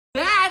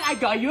I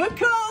got you a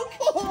Coke.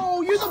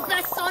 Oh, you're the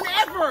best son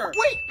ever.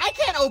 Wait, I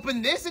can't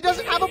open this. It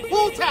doesn't have a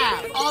pull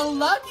tab. Oh,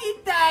 lucky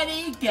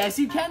Daddy. Guess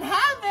you can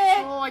have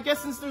it. Oh, I guess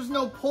since there's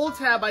no pull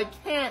tab, I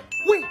can't.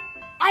 Wait,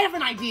 I have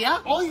an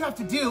idea. All you have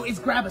to do is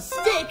grab a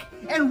stick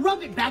and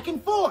rub it back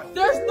and forth.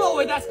 There's no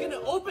way that's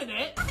gonna open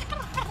it.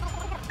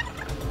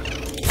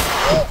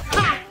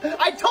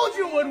 I told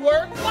you it would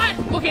work.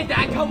 What? Okay,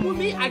 Dad, come with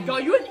me. I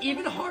got you an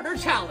even harder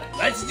challenge.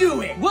 Let's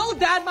do it. Well,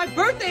 Dad, my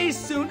birthday is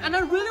soon, and I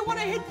really want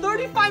to hit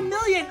 35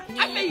 million.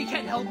 I bet you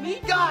can't help me.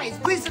 Guys,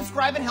 please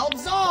subscribe and help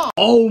Zhong.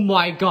 Oh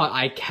my god,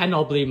 I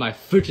cannot believe my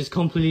fridge is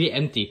completely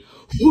empty.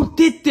 Who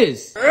did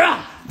this?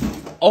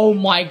 Oh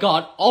my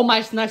god, all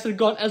my snacks are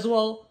gone as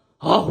well.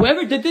 Oh,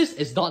 whoever did this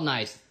is not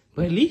nice.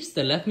 But at least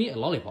they left me a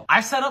lollipop.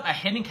 I've set up a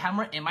hidden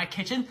camera in my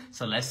kitchen,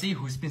 so let's see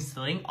who's been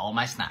stealing all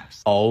my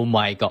snacks. Oh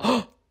my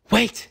god.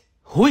 Wait,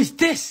 who is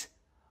this?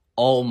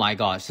 Oh my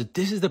god, so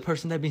this is the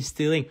person that's been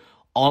stealing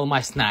all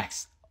my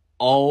snacks.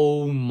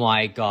 Oh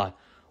my god.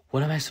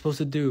 What am I supposed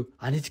to do?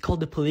 I need to call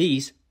the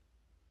police.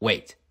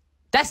 Wait,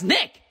 that's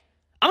Nick!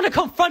 I'm gonna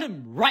confront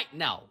him right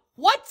now.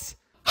 What?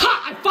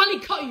 Ha! I finally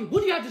caught you!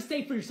 What do you have to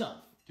say for yourself?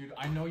 Dude,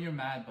 I know you're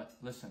mad, but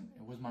listen,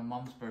 it was my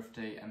mom's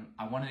birthday and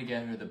I wanted to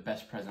get her the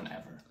best present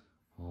ever.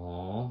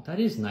 Oh, that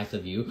is nice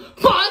of you.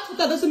 But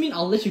that doesn't mean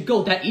I'll let you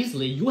go that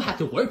easily. You have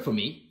to work for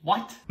me.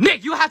 What?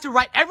 Nick, you have to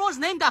write everyone's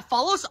name that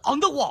follows on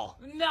the wall.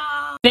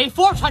 No. Day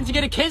 4, trying to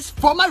get a kiss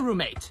from my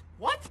roommate.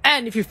 What?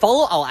 And if you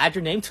follow, I'll add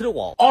your name to the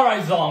wall.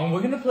 Alright, Zhong,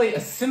 we're gonna play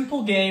a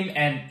simple game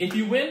and if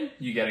you win,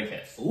 you get a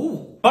kiss.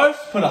 Ooh.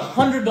 First, put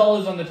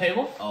 $100 on the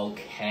table.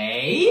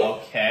 Okay.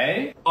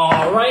 Okay.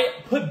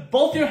 Alright, put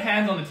both your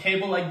hands on the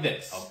table like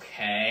this.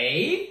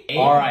 Okay.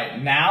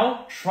 Alright,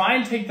 now try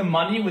and take the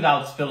money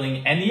without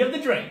spilling any of the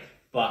drink.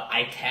 But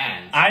I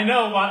can't. I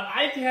know, but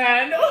I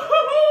can.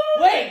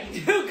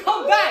 Wait, dude,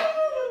 come back.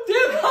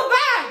 Dude, come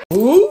back.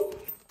 Ooh.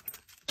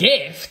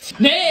 Gift.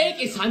 Nick,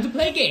 it's time to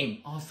play a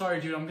game. Oh,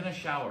 sorry, dude, I'm gonna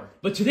shower.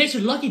 But today's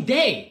your lucky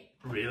day.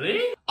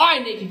 Really?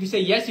 Alright, Nick, if you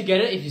say yes, you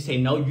get it. If you say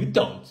no, you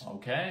don't.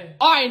 Okay.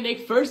 Alright,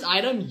 Nick, first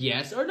item,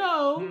 yes or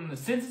no?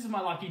 Since it's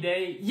my lucky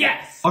day,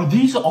 yes! Are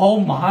these all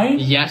mine?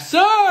 Yes, sir!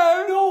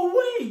 No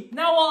way!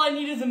 Now all I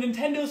need is a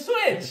Nintendo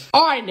Switch!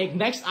 Alright, Nick,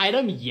 next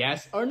item,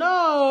 yes or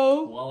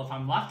no? Well, if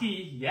I'm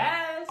lucky,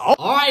 yes!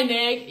 Alright,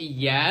 Nick,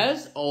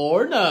 yes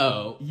or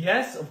no?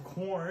 Yes, of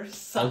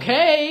course.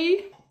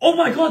 Okay. Oh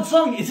my god,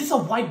 Zhong, is this a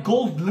white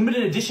gold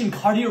limited edition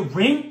Cartier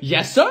ring?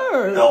 Yes,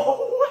 sir!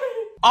 No way!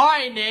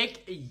 Alright,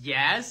 Nick,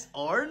 yes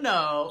or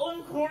no?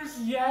 Of course,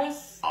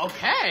 yes.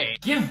 Okay.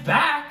 Give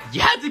back?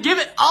 You have to give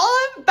it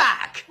all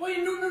back.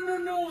 Wait, no,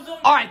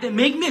 Zhong. Alright, then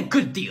make me a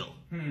good deal.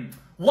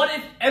 What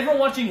if everyone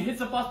watching hits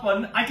the plus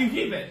button, I can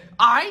keep it?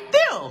 Alright,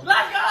 deal.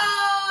 Let's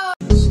go!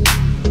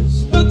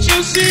 But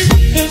you see,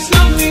 it's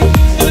not me,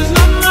 it's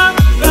not my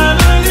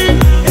family.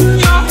 In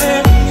your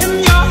head,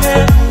 we are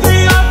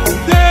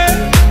there.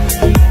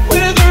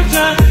 With our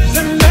times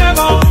and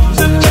never.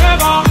 In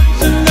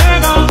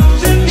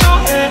your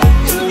head,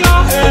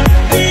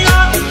 we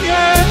are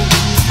there.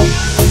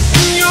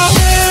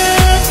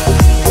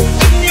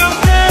 In your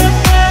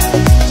head,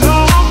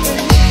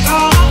 zombie.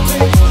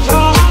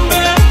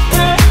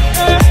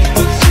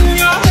 It's in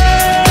your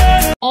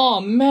head.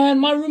 Oh man,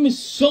 my room is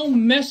so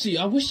messy.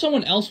 I wish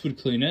someone else would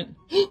clean it.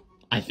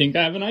 I think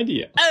I have an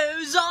idea.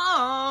 Oh,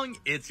 Zhong!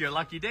 It's your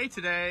lucky day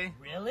today.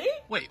 Really?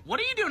 Wait, what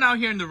are you doing out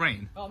here in the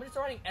rain? Oh, I'm just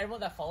writing everyone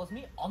that follows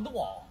me on the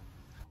wall.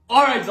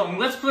 Alright, Zhong,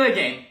 let's play a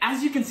game.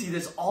 As you can see,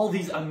 there's all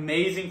these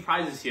amazing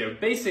prizes here.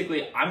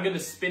 Basically, I'm gonna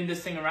spin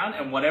this thing around,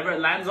 and whatever it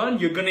lands on,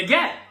 you're gonna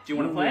get. Do you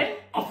wanna play?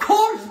 Of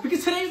course,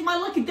 because today is my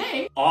lucky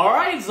day.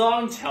 Alright,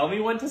 Zhong, tell me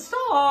when to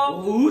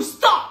stop. Ooh,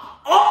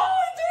 stop! Oh,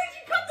 dude,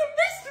 you got the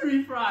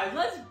mystery prize.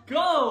 Let's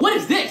go. What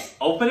is this?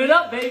 Open it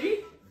up,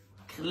 baby.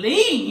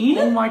 Clean?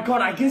 Oh my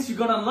god, I guess you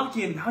got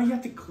unlucky and now you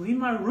have to clean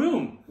my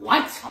room.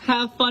 What?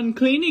 Have fun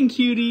cleaning,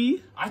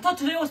 cutie. I thought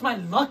today was my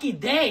lucky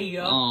day,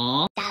 yo.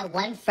 Aww. That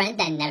one friend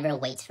that never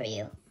waits for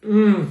you.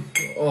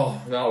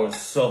 Oh, that was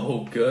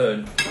so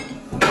good.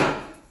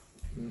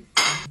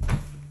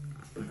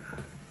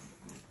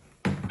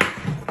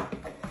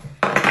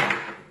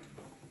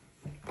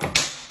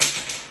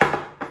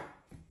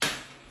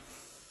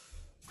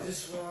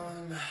 This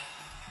one.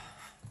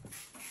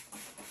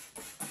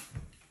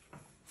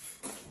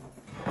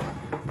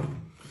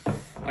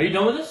 Are you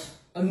done with this?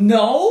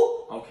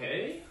 No?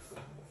 Okay.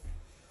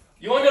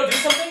 You wanna go do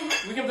something?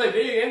 We can play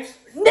video games.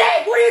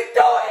 Nick, what are you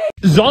doing?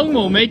 Zhong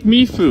will make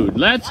me food.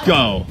 Let's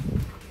go.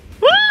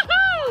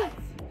 Woohoo!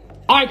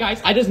 Alright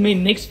guys, I just made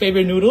Nick's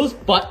favorite noodles,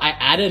 but I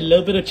added a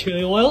little bit of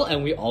chili oil,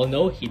 and we all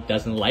know he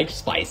doesn't like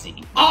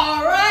spicy.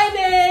 Alright,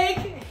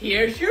 Nick!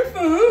 Here's your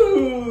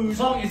food!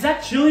 Zhong, is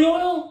that chili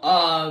oil?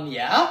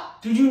 Yeah?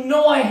 Dude, you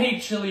know I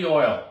hate chili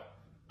oil.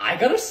 I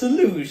got a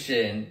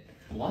solution.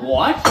 What?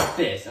 Watch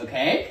this,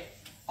 okay?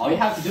 All you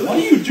have to do What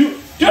do you do?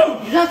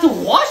 Dude! you have to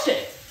wash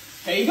it.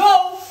 Here you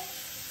go.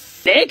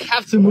 Nick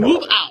have to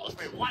move out.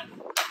 Wait, what?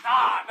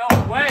 Nah,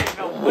 no way,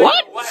 no way.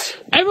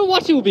 What? Everyone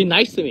watching will be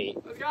nice to me.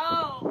 Let's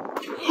go!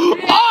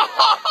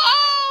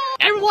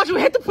 Everyone watching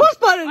will hit the push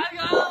button.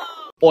 Let's go!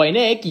 Oi,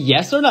 Nick,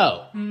 yes or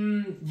no?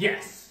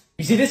 Yes.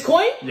 You see this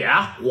coin?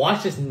 Yeah?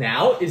 Watch this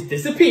now, it's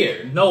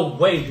disappeared. No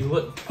way, dude.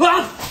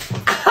 What?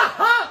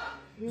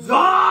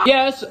 Zhong!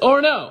 Yes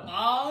or no?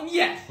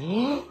 Yes.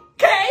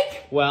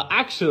 Cake? Well,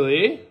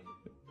 actually...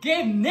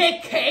 Give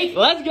Nick cake.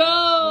 Let's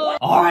go!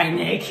 Alright,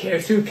 Nick,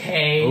 here's your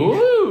cake.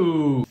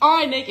 Ooh!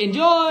 Alright, Nick,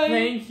 enjoy.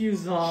 Thank you,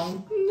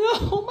 Zhong.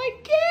 No, my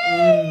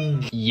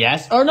cake.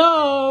 Yes or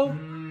no?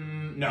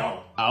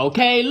 No.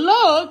 Okay,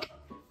 look.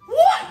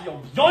 What?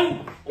 Yo,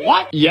 yoink!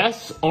 What?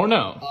 Yes or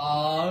no?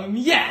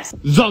 Yes.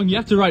 Zhong, you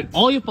have to write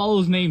all your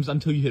followers' names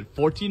until you hit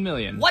 14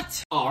 million.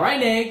 What? Alright,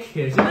 Nick,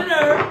 here's your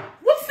dinner.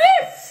 What's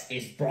this?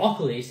 It's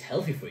broccoli, it's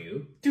healthy for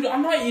you. Dude,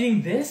 I'm not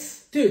eating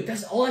this. Dude,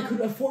 that's all I could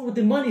afford with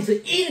the money, so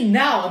eat it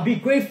now and be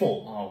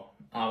grateful.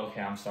 Oh,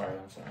 okay, I'm sorry.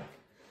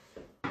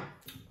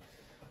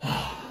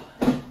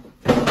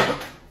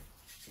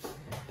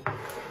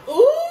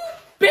 Ooh,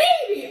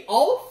 baby,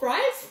 all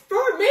fries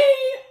for me.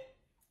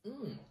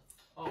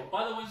 Oh,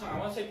 by the way, sir, I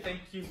want to say thank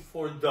you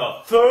for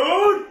the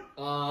food.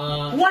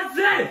 What's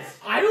this?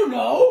 I don't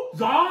know.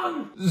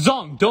 Zhong?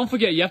 Zhong, don't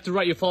forget you have to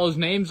write your followers'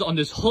 names on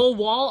this whole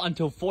wall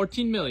until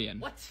 14 million.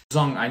 What?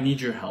 Zhong, I need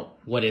your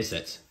help. What is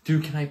it?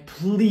 Dude, can I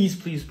please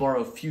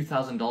borrow a few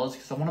 $1,000s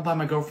because I want to buy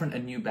my girlfriend a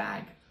new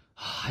bag?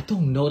 I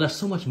don't know, that's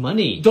so much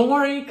money. Don't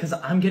worry, because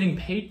I'm getting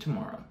paid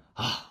tomorrow.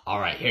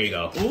 Alright, here you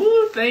go.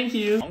 Ooh, thank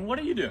you. What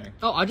are you doing?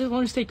 Oh, I just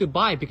want to say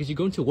goodbye because you're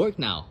going to work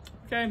now.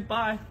 Okay,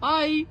 bye.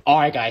 Bye.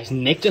 Alright guys,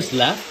 Nick just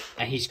left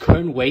and his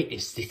current weight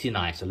is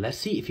 69. So let's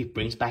see if he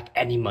brings back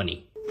any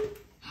money.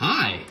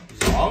 Hi.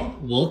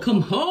 Zhong?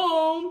 Welcome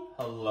home.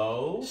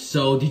 Hello?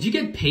 So, did you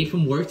get paid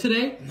from work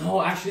today?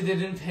 No, actually, they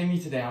didn't pay me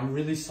today. I'm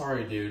really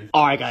sorry, dude.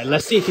 Alright guys,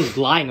 let's see if he's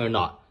lying or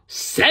not.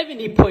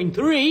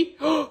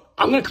 70.3?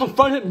 I'm gonna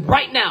confront him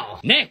right now.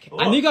 Nick,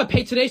 I know you got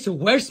paid today, so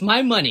where's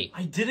my money?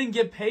 I didn't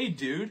get paid,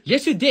 dude.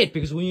 Yes, you did,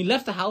 because when you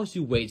left the house,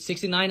 you weighed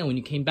 69, and when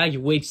you came back, you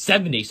weighed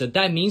 70. So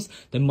that means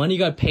the money you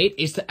got paid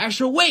is the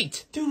actual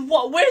weight. Dude,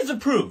 what? Where's the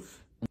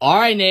proof?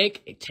 Alright,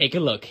 Nick, take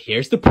a look.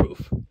 Here's the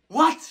proof.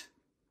 What?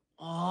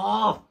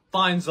 Oh,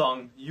 fine,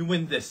 Zhong. You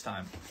win this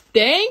time.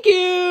 Thank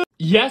you.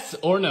 Yes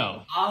or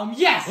no?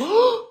 Yes.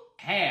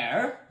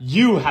 Hair?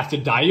 You have to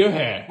dye your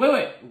hair.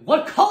 Wait,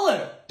 what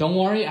color? Don't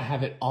worry, I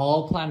have it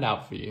all planned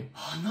out for you.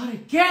 Not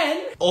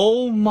again.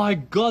 Oh my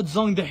god,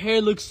 Zhong, the hair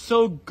looks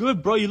so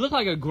good, bro. You look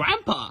like a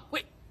grandpa.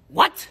 Wait,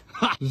 what?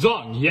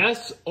 Zhong,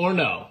 yes or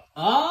no?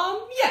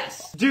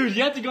 Yes. Dude,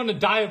 you have to go on a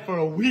diet for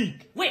a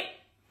week. Wait,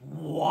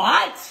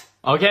 what?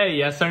 Okay,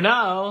 yes or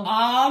no?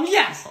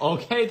 Yes.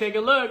 Okay, take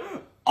a look.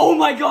 Oh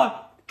my god,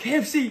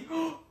 KFC.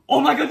 Oh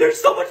my god, there's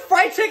so much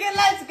fried chicken.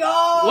 Let's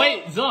go.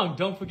 Wait, Zhong,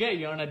 don't forget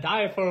you're on a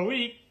diet for a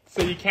week,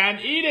 so you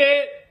can't eat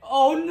it.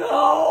 Oh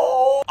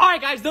no.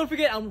 Alright guys, don't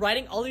forget I'm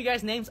writing all you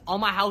guys' names on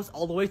my house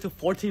all the way to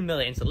 14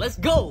 million. So let's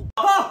go.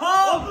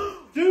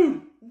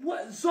 Dude,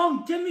 what?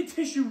 Zhong, get me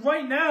tissue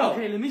right now.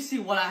 Okay, let me see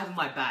what I have in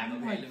my bag. Oh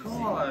Okay, my let me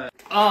god.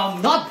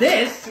 see. Not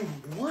this.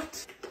 Dude,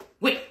 what?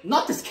 Wait,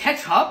 not this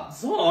ketchup.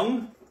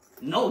 Zhong?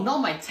 No,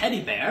 not my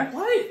teddy bear.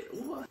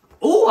 What?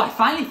 Oh, I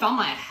finally found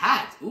my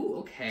hat. Ooh,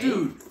 okay.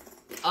 Dude.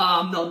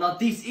 No, not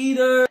these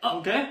either.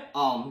 Okay.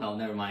 No,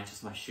 never mind,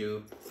 just my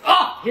shoe.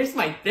 Here's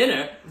my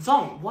dinner.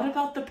 Zhong, what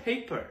about the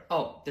paper?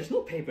 Oh, there's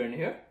no paper in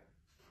here.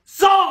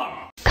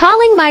 Zhong!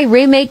 Calling my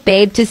roommate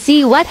babe to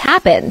see what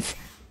happens.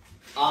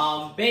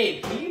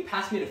 Babe, can you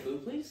pass me the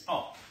food, please?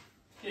 Oh,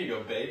 here you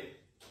go, babe.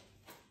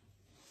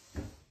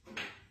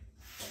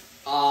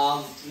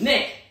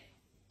 Nick,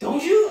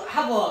 don't you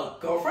have a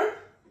girlfriend?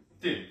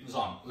 Dude,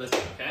 Zhong, listen,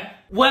 okay?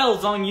 Well,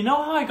 Zhong, you know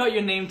how I got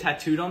your name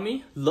tattooed on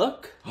me?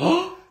 Look.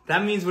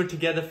 That means we're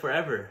together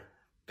forever,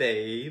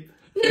 babe.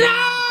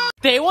 No!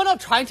 They wound up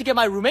trying to get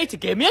my roommate to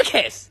give me a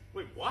kiss.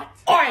 Wait, what?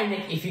 Alright,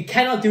 Nick, if you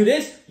cannot do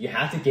this, you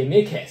have to give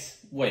me a kiss.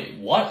 Wait,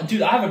 what?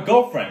 Dude, I have a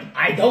girlfriend.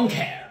 I don't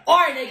care.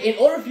 Alright, Nick, in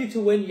order for you to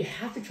win, you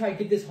have to try to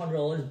get this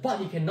 $100,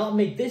 but you cannot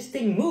make this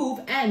thing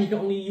move, and you can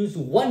only use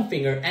one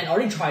finger, and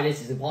already try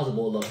this, it's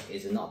impossible. Look,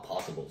 it's not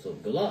possible, so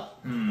good luck.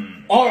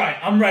 Alright,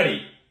 I'm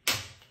ready.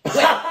 Wait,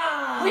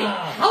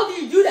 how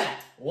do you do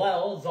that?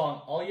 Well,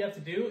 Zhong, all you have to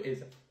do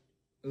is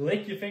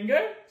lick your finger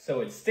so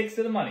it sticks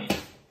to the money.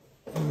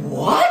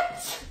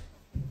 What?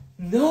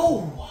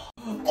 No.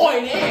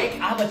 Oi, Nick,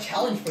 I have a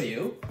challenge for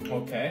you.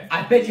 Okay.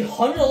 I bet you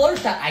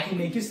 $100 that I can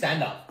make you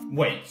stand up.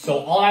 Wait, so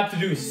all I have to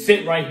do is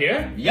sit right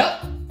here?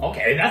 Yup.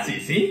 Okay, that's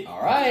easy.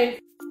 Alright.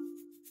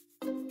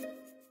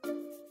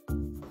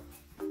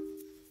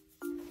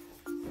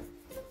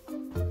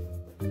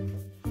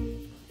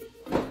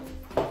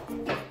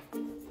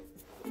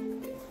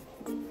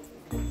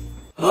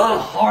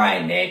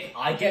 Alright, Nick,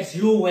 I guess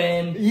you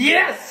win.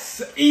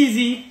 Yes!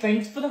 Easy.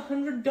 Thanks for the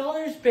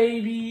 $100,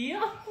 baby.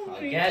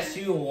 I guess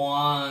you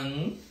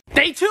won.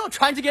 Day 2 of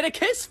trying to get a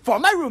kiss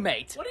from my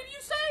roommate. What did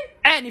you say?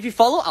 And if you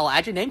follow, I'll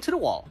add your name to the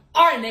wall.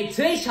 Alright, Nick,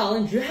 today's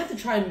challenge, you have to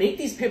try and make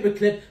these paper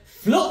clips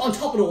float on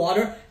top of the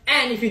water,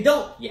 and if you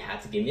don't, you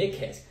have to give me a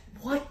kiss.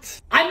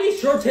 What? I made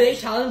sure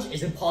today's challenge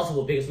is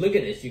impossible because look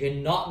at this. You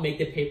cannot make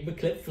the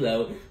paperclip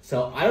float.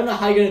 So I don't know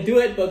how you're gonna do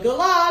it, but good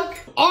luck.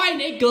 Alright,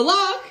 Nick, good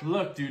luck.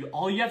 Look, dude,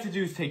 all you have to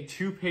do is take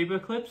 2 paper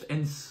clips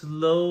and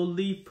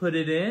slowly put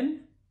it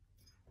in.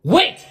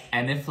 Wait!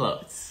 And it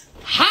floats.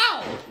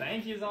 How?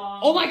 Thank you,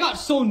 Zong. Oh my god,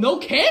 so no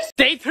kiss?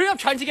 Day 3 of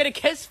trying to get a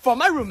kiss from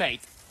my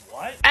roommate.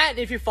 What? And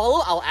if you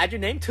follow, I'll add your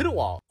name to the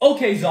wall.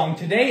 Okay, Zong,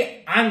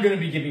 today I'm gonna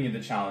be giving you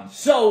the challenge.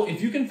 So,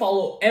 if you can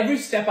follow every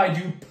step I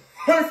do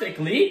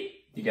perfectly,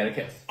 you get a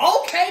kiss.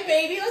 Okay,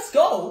 baby, let's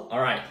go.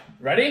 Alright,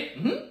 ready?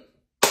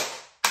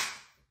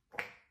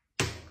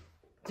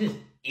 This is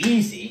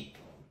easy.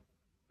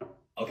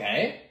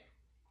 Okay.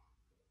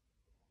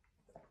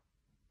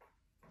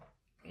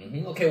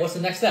 Okay, what's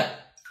the next step?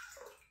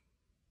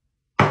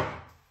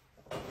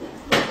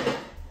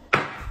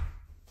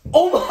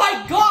 Oh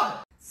my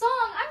god!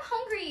 Zhong, I'm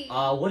hungry.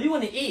 What do you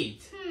want to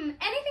eat?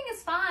 Anything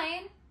is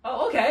fine.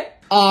 Oh, okay.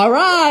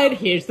 Alright,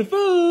 here's the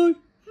food.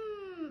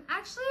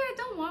 Actually, I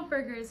don't want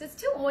burgers. It's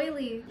too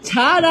oily.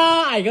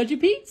 Ta-da! I got you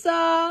pizza.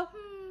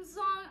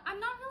 Zhong, I'm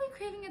not really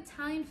craving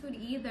Italian food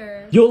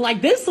either. You'll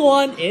like this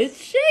one. It's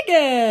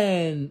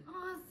chicken.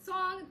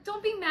 Zhong,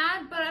 don't be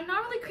mad, but I'm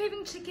not really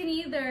craving chicken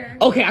either.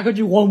 Okay, I got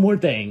you one more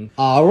thing.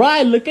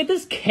 Alright, look at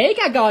this cake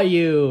I got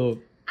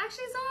you.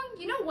 Actually, Zhong,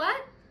 you know what?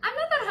 I'm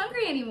not that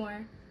hungry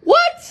anymore.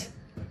 What?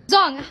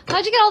 Zhong,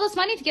 how'd you get all this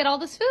money to get all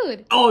this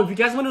food? Oh, if you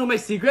guys want to know my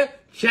secret,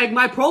 check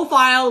my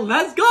profile.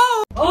 Let's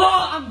go.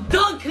 Oh, I'm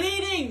done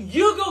cleaning.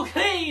 You go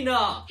clean.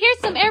 Here's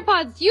some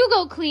AirPods. You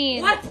go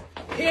clean. What?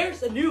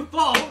 Here's a new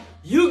phone.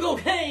 You go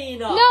clean.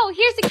 No,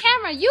 here's a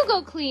camera. You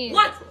go clean.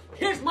 What?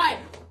 Here's my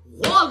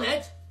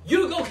wallet.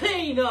 You go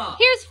clean.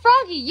 Here's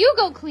Froggy. You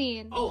go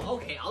clean. Oh,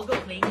 okay. I'll go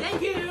clean.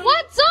 Thank you.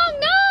 What? Zhong,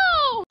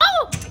 no!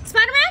 Oh,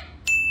 Spider-Man?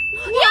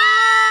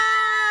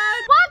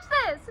 Yes! Watch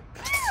this.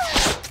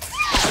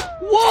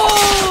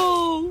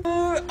 Whoa!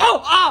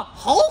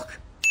 Hulk?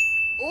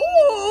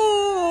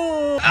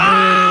 Ooh!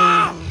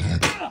 Ah!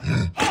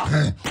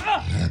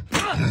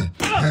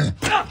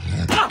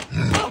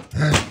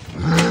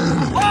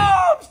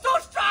 Oh, I'm so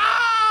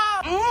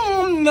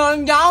strong!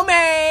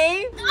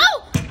 Yummy! Oh,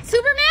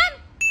 Superman?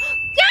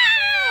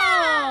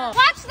 Yeah!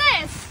 Watch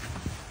this.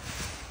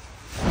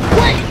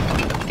 Wait!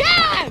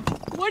 Dad!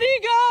 Where do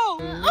you go?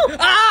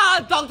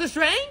 Doctor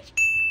Strange?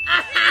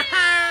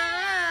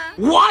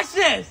 Watch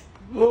this!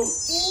 Wait,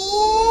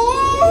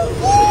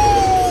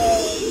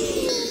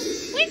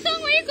 Zhong,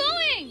 where are you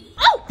going?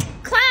 Oh,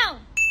 clown!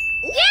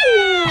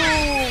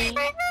 Yeah!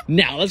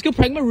 Now let's go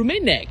prank my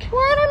roommate Nick.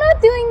 What? I'm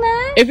not doing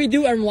that. If we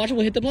do, everyone watching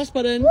will hit the plus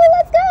button. Well,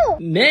 let's go.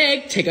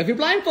 Nick, take off your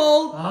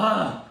blindfold.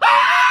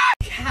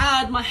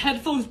 Cat, my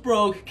headphones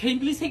broke. Can you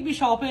please take me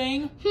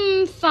shopping?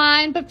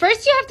 Fine, but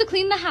first you have to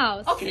clean the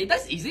house. Okay,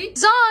 that's easy.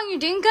 Zhong, you're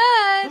doing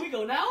Can good. we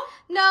go now?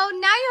 No,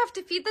 now you have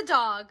to feed the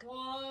dog.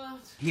 What?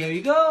 Here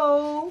you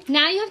go.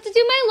 Now you have to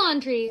do my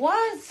laundry.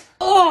 What?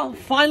 Oh,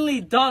 finally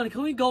done.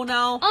 Can we go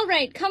now? All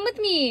right, come with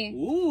me.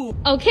 Ooh.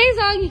 Okay,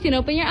 Zhong, you can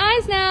open your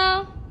eyes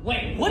now.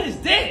 Wait, what is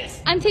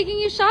this? I'm taking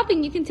you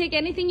shopping. You can take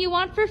anything you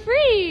want for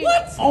free.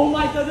 What? Oh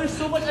my god, there's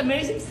so much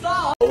amazing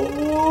stuff. Ooh.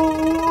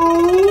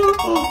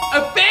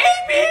 A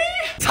baby!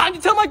 Time to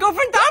tell my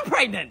girlfriend that I'm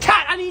pregnant.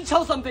 Cat, I need to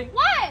tell something.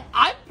 What?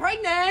 I'm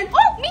pregnant.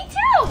 Oh, me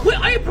too. Wait,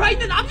 are you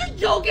pregnant? I'm just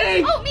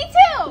joking. Oh, me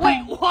too.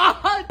 Wait,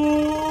 what?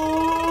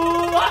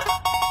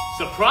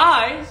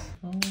 Surprise!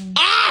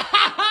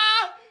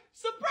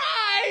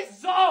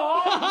 Surprise!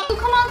 Oh,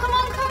 come on.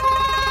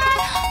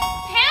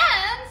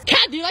 Pants?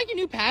 Cat, do you like your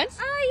new pants?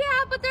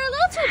 Yeah, but they're a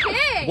little too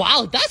big.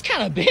 Wow, that's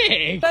kind of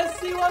big. Let's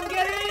see what I'm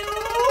getting.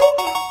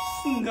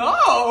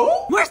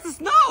 Snow? Where's the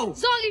snow?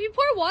 Zhong, if you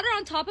pour water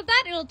on top of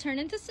that, it'll turn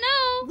into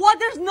snow. What?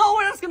 There's no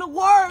way that's gonna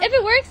work. If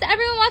it works,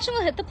 everyone watching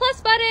will hit the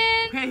plus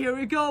button. Okay, here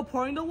we go.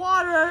 Pouring the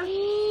water.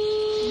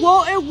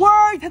 Whoa, it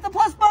worked. Hit the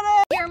plus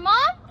button. Your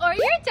mom or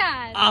your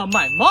dad?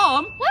 My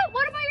mom.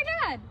 What about your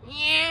dad?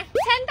 Yeah.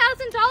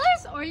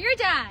 $10,000 or your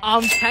dad?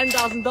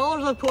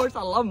 $10,000 of course.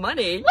 I love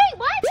money. Wait,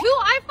 what? 2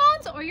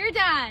 iPhones or your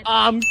dad?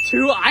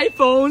 2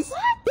 iPhones.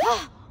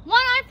 What? 1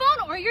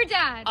 iPhone or your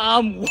dad?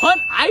 1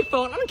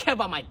 iPhone. I don't care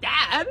about my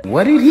dad.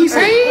 What did he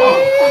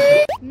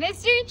say?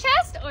 Mr.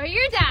 Chest or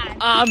your dad?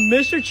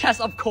 Mr. Chess,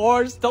 of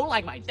course. Don't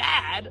like my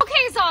dad.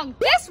 Okay, Zhong,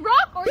 this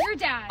rock or your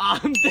dad?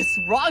 This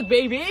rock,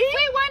 baby.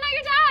 Wait, why not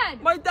your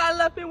dad? My dad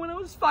left me when I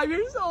was 5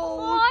 years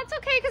old. Oh, it's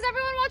okay, because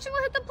everyone watching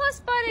will hit the plus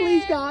button.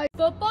 Please, guys.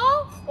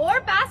 Football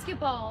or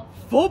basketball?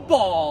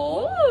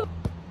 Football. Ooh.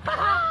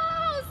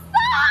 Oh,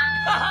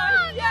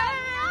 Zhong! Yay!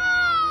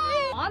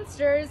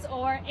 Monsters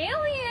or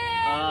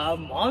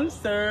aliens?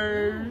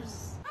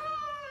 Monsters.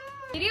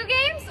 Video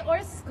games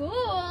or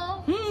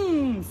school?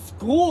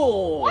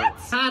 School. What?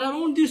 Dad, I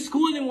don't want to do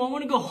school anymore. I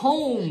want to go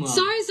home.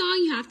 Sorry,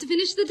 Zhong, you have to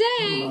finish the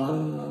day.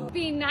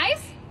 Be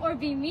nice or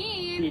be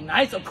mean? Be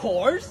nice, of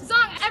course.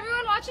 Zhong,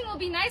 everyone watching will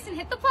be nice and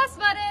hit the plus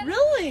button.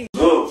 Really?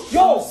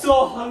 Yo, I'm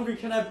so hungry.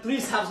 Can I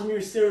please have some of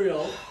your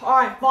cereal?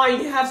 Alright, fine.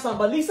 You can have some,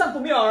 but leave some for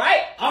me,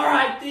 alright?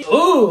 Alright.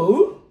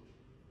 Ooh.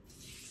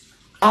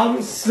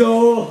 I'm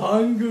so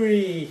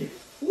hungry.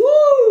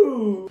 Woo!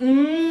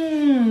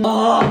 food.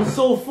 Oh, I'm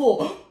so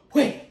full.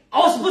 Wait, I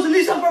was supposed to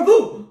leave some for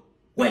Boo.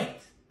 Wait,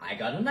 I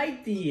got an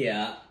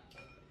idea.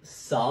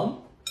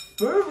 Some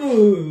for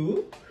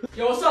Boo.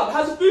 Yo, what's up?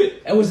 How's the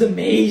food? It was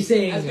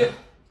amazing. That's good.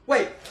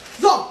 Wait,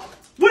 Zhong,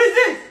 what is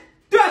this?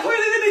 Dude, I told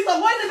you to leave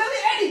some. Why is there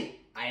barely any?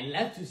 I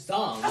left to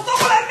Zhong. That's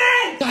not what I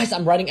meant! Guys,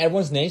 I'm writing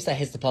everyone's names that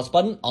hits the plus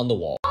button on the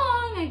wall.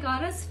 Zhong, I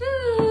got us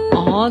food.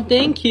 Aw,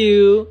 thank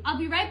you. I'll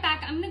be right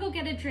back. I'm gonna go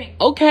get a drink.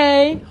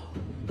 Okay.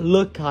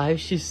 Look,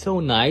 guys, she's so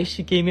nice.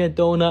 She gave me a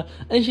donut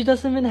and she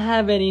doesn't even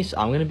have any, so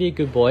I'm gonna be a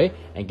good boy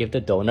and give the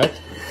donut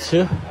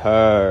to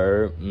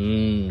her.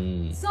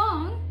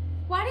 Zhong,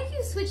 why did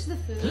you switch the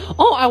food?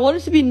 Oh, I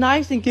wanted to be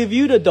nice and give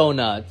you the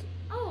donut.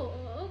 Oh,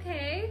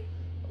 okay.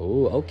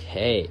 Oh,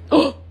 okay.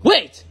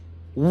 Wait!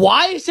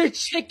 Why is there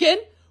chicken?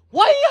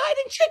 Why are you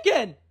hiding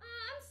chicken?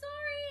 I'm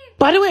sorry.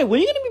 By the way, when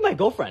are you gonna be my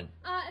girlfriend?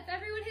 If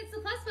everyone hits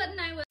the plus button,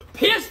 I will.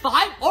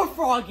 PS5 or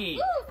Froggy?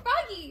 Ooh,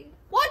 Froggy.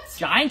 What?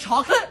 Giant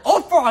chocolate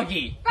or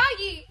Froggy?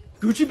 Froggy.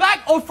 Gucci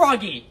bag or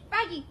Froggy?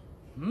 Froggy.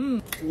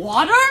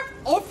 Water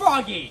or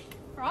Froggy?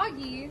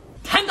 Froggy.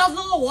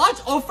 $10,000 watch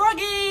or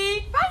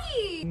Froggy?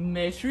 Froggy.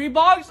 Mystery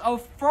box or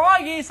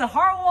Froggy? It's a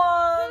hard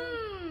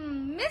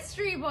one.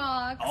 Mystery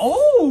box.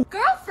 Oh!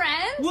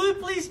 Girlfriend. Will you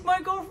please be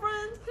my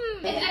girlfriend?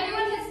 If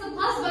everyone hits the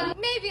plus button,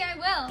 maybe I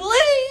will.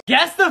 Please!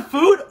 Guess the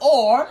food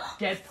or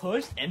get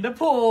pushed in the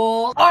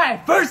pool.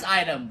 Alright, first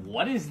item.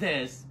 What is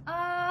this?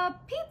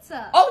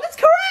 Pizza. Oh, that's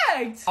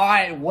correct!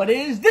 Alright, what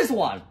is this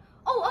one?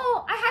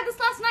 Oh, I had this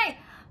last night.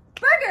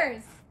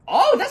 Burgers.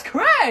 Oh, that's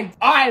correct!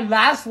 Alright,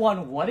 last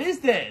one. What is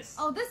this?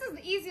 Oh, this is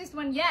the easiest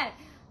one yet.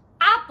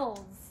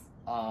 Apples.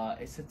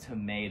 It's a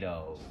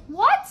tomato.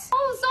 What?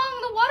 Oh, Zhong,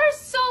 the water's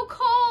so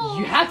cold.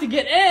 You have to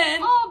get in!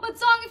 Oh, but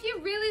Zhong, if you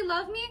really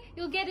love me,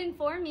 you'll get in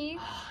for me.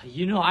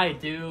 You know I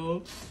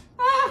do.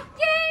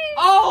 Yay!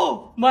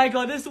 Oh my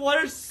god, this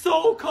water's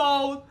so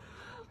cold!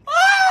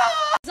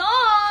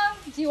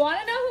 Zhong, do you want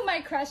to know who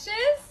my crush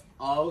is?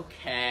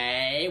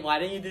 Okay, why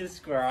don't you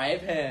describe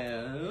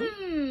him?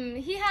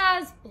 He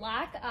has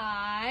black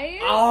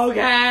eyes.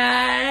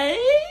 Okay!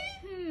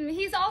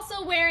 He's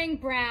also wearing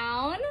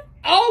brown.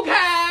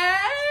 Okay!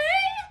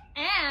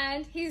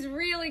 And he's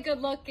really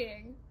good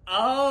looking.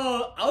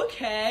 Oh,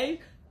 okay.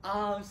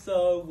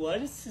 So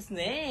what is his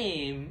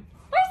name?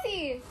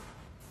 Percy!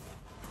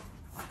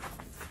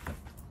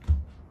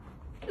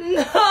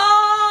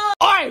 No!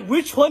 Alright,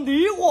 which one do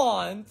you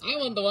want? I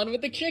want the one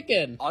with the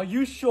chicken. Are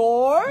you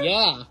sure?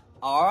 Yeah.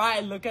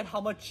 Alright, look at how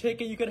much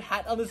chicken you could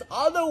have on this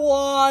other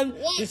one.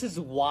 What? This is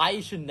why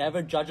you should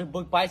never judge a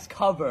book by its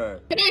cover.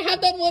 Can I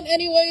have that one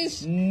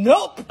anyways?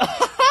 Nope!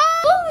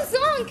 Oh,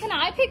 Zhong, can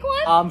I pick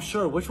one?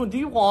 Sure. Which one do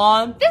you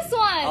want? This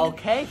one!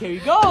 Okay, here you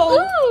go.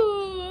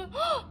 Ooh!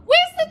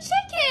 Where's the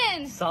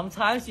chicken?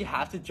 Sometimes you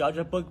have to judge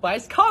a book by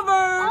its cover.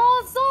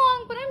 Oh,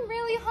 Zhong, but I'm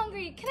really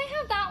hungry. Can I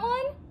have that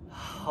one?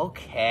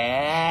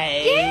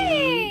 Okay.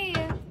 Yay!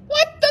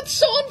 What? That's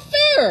so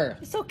unfair.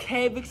 It's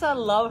okay because I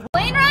love her.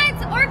 Plane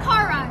rides or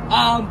car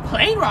rides?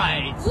 Plane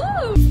rides.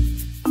 Ooh!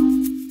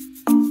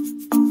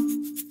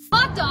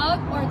 Hot dog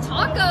or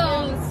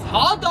tacos?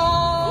 Hot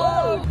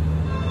dog.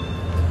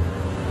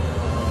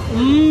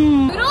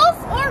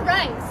 Noodles or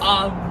rice?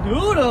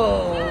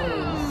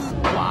 Noodles.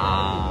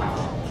 Wow.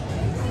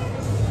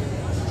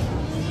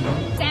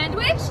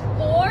 Sandwich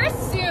or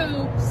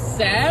soup?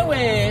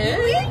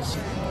 Sandwich.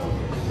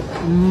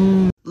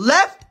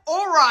 Left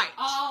or right?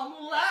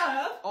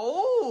 Left.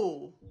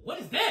 Oh. What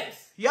is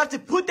this? You have to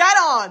put that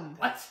on.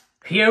 What?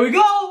 Here we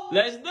go.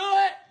 Let's do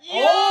it.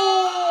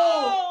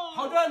 Oh!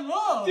 How do I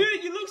look?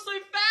 Dude, you look so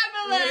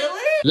fabulous.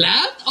 Really?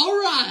 Left or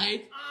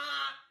right?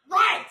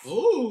 Right.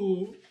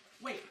 Oh.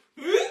 Wait.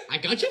 I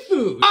got your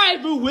food.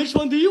 Alright, but which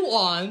one do you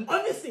want?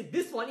 Honestly,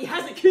 this one, it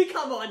has a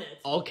cucumber on it.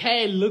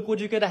 Okay, look what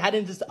you could have had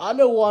in this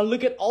other one.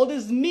 Look at all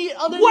this meat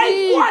underneath.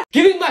 Wait, what?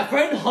 Giving my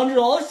friend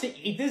 $100 to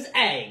eat this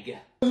egg.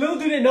 Little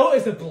do they know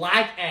it's a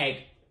black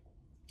egg.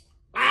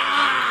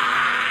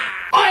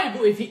 Alright,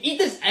 but if you eat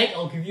this egg,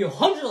 I'll give you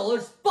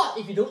 $100. But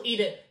if you don't eat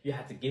it, you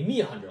have to give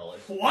me $100.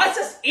 What?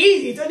 That's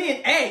easy. It's only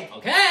an egg.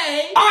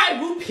 Okay. Alright,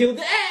 we'll peel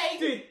the egg.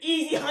 Dude,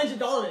 easy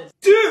 $100.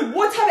 Dude,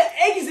 what type of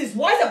egg is this?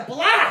 Why is it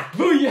black?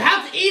 Boo, you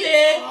have to eat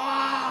it.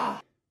 Why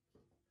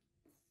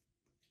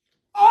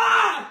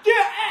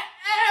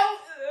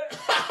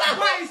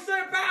is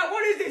so bad?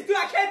 What is this? Dude,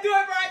 I can't do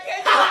it, bro. I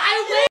can't do it.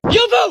 I win.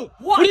 Yo, Boo!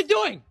 What are you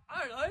doing?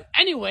 I don't know.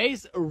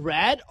 Anyways,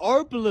 red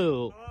or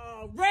blue?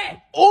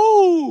 Red.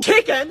 Oh!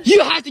 Chicken?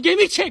 You have to give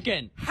me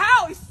chicken.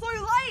 How? It's so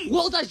late.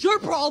 Well, that's your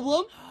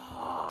problem.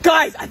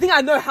 Guys, I think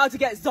I know how to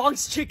get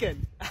Zhong's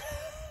chicken.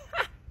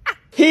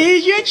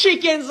 Here's your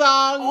chicken,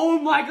 Zhong. Oh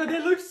my god, they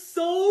look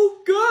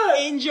so good.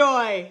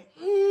 Enjoy.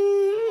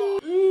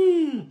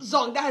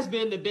 Zhong, that has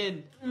been in the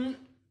bin.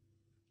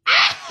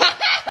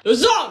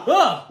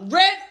 Zhong!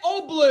 Red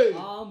or blue?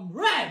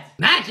 Red.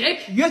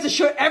 Magic? You have to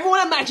show everyone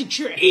a magic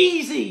trick.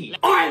 Easy.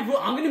 Alright, well,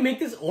 I'm gonna make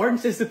this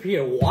orange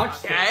disappear.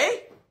 Watch this.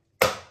 Okay.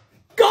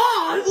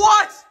 Gone!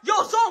 What? Yo,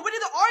 Zhong, where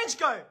did the orange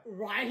go?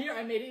 Right here,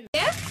 I made it.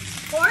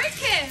 Gift or a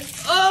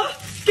kiss?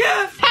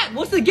 Gift. Pat,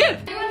 what's the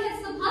gift? Everyone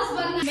hits the plus How's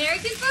one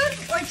American food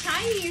or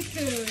Chinese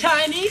food?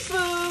 Chinese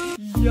food.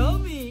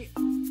 Yummy.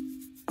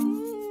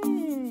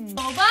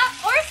 Boba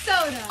or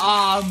soda?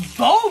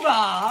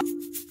 Boba.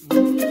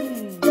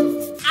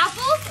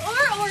 Apples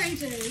or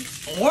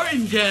oranges?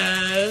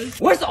 Oranges.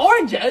 Where's the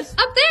oranges?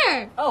 Up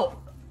there. Oh.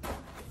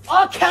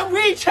 I can't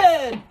reach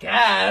it.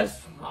 Guess.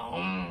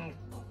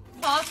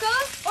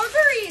 Tacos or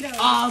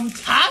burritos?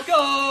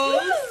 Tacos.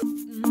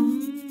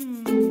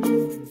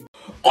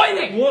 Oi,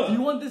 Nick. What? Do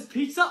you want this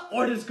pizza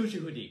or this Gucci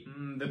hoodie?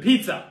 The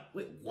pizza.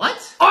 Wait,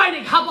 what? Alright,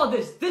 Nick, how about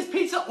this? This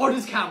pizza or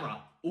this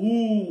camera?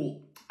 Ooh,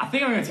 I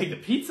think I'm gonna take the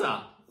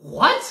pizza.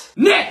 What?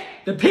 Nick,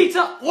 the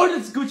pizza or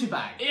this Gucci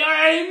bag? You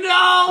already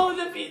know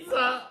the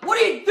pizza. What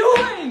are you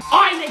doing?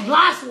 Alright, Nick,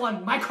 last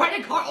one. My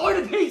credit card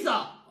or the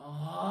pizza?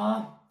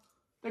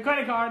 The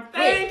credit card.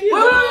 Wait, Thank you.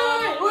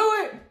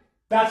 wait.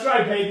 That's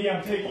right, baby.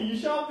 I'm taking you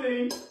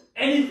shopping.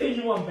 Anything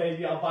you want,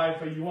 baby, I'll buy it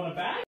for you. You want a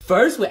bag?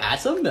 First, we add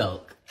some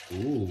milk.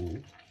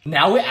 Ooh.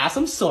 Now we add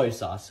some soy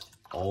sauce.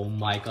 Oh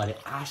my god, it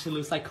actually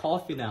looks like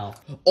coffee now.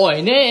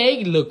 Oi,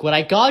 Nick, look what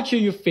I got you,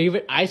 your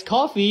favorite iced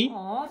coffee.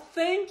 Aw,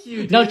 thank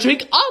you, dude. Now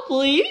drink up,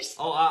 please.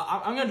 Oh,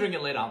 I'm gonna drink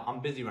it later. I'm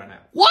busy right now.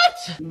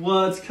 What?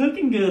 What's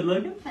cooking good,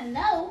 Logan?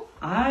 Hello.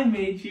 I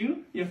made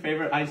you your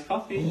favorite iced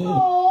coffee.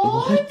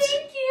 Oh, What?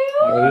 thank you.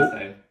 What can I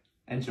say?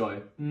 Enjoy.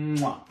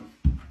 Mwah.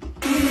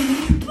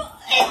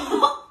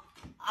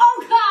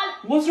 Oh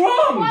God. What's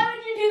wrong? Why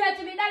would you do that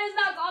to me? That is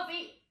not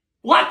coffee.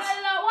 What?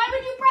 No. Why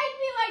would you prank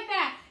me like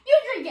that? You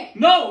drink it.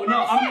 No,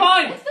 I'm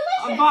fine. It's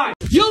delicious. I'm fine.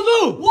 Yo,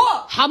 Lou!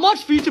 What? How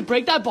much for you to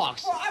break that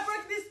box? Bro, I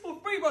break this for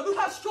free, bro. Look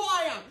how strong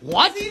I am.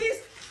 What? See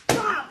this?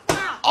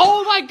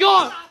 Oh my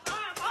god!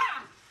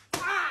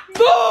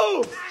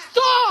 No!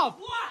 Stop!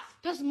 What?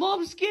 That's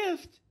mom's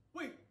gift.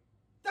 Wait,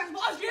 that's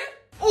my gift?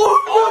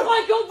 Oh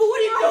my god, but what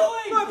are you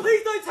doing? Bro,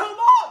 please don't tell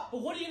mom.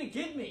 But what are you gonna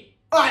give me?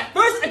 Alright,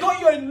 first I got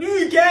you a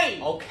new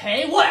game.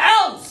 Okay, what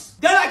else?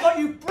 Then I got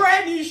you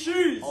brand new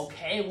shoes.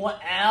 Okay,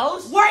 what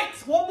else? Wait,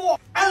 one more.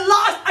 And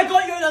last, I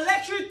got you an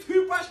electric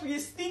toothbrush for your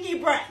stinky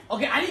breath.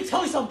 Okay, I need to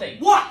tell you something.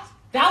 What?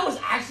 That was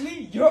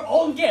actually your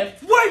own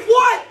gift. Wait,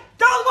 what?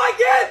 That was my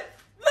gift?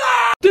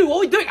 No! Dude, what are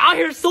we doing out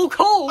here? It's so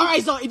cold.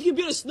 Alright, Zhong, if you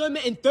build a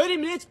snowman in 30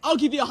 minutes, I'll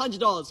give you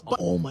 $100. But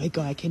oh my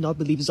god, I cannot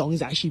believe Zhong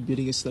is actually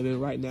building a snowman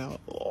right now.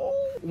 Oh.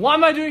 What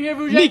am I doing here,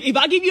 Vujay? Nick, if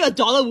I give you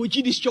 $1, would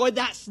you destroy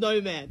that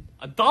snowman?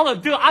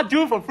 $1, dude. I'd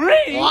do it for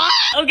free. What?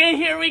 Okay,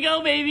 here we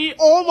go, baby.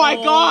 Oh my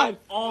god!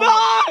 Oh.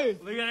 No!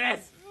 Look at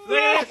this. Look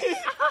at this.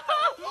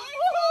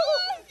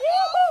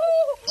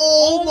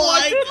 Oh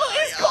my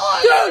goodness,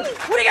 god! Dude,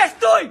 what are you guys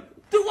doing?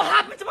 Dude, what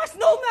happened to my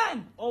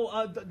snowman?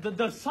 Oh,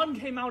 the sun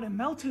came out and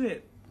melted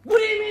it. What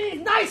do you mean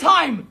it's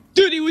nighttime?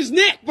 Dude, it was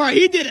Nick, bro.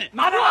 He did it.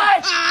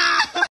 What?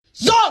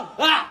 Zhong!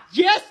 Ah.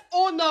 Yes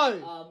or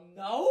no?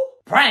 No.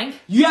 Prank?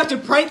 You have to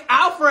prank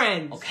our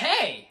friends.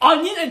 Okay.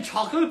 Onion and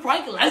chocolate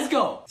prank, let's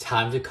go.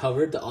 Time to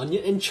cover the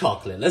onion and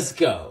chocolate, let's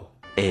go.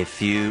 A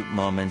few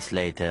moments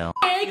later.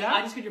 Egg, Yeah?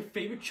 I just got your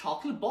favorite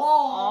chocolate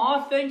ball.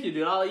 Aw, thank you,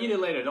 dude. I'll eat it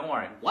later. Don't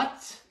worry.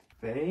 What?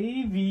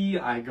 Baby,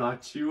 I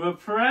got you a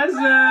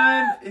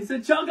present. It's a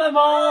chocolate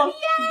ball.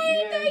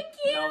 Yay, thank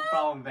you. No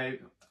problem, babe.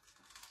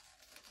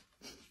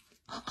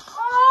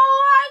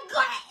 Oh my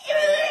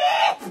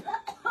God.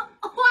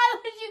 Why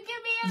would you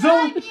give me a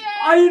Don't. onion?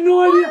 I had no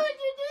Why idea. would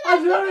you do that?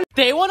 I'm sorry.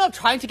 Day one of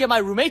trying to get my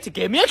roommate to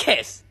give me a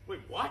kiss. Wait,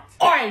 what?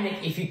 Alright,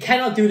 Nick, if you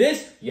cannot do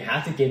this, you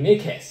have to give me a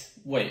kiss.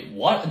 Wait,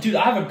 what? Dude,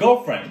 I have a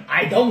girlfriend.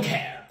 I don't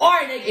care.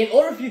 Alright, Nick, in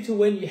order for you to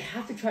win, you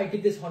have to try to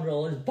get this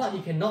 $100, but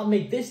you cannot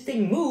make this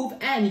thing move,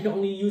 and you can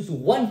only use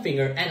one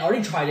finger, and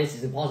already try this,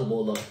 it's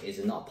impossible. Look, it's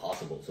not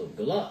possible, so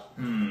good luck.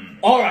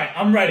 Alright,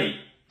 I'm ready.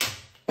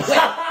 Wait,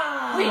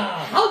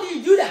 how do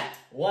you do that?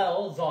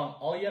 Well, Zhong,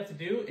 all you have to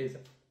do is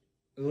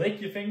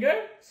lick your finger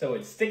so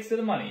it sticks to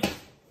the money.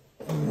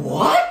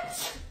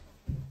 What?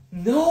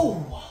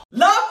 No.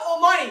 Love or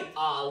money?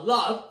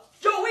 Love.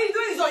 Yo, what are you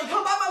doing, Zhong? You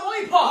can't buy my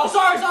lollipop. Oh,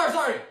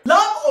 sorry.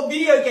 Love or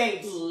video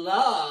games?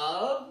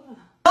 Love.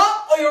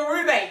 Love or your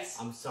roommates?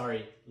 I'm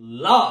sorry.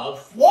 Love.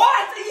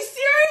 What? Are you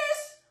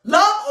serious?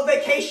 Love or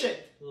vacation?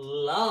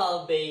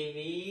 Love,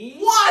 baby.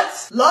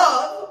 What?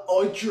 Love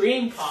or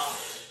dream car?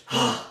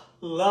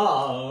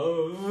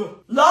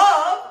 Love.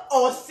 Love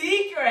or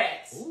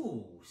secrets?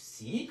 Ooh,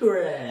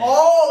 secret.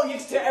 Oh, you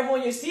have to tell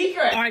everyone your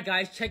secret. Alright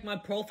guys, check my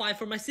profile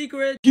for my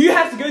secret. You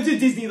have to go to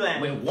Disneyland.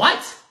 Wait,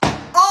 what?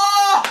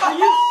 Oh, are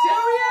you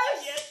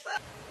serious? Yes.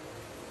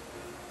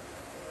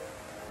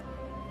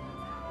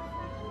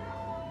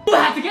 You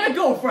have to get a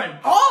girlfriend.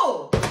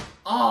 Oh,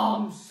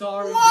 I'm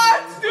sorry.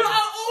 what? dude. Dude,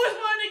 I always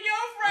wanted a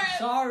girlfriend.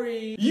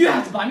 Sorry. You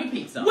have to buy me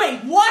pizza. Wait,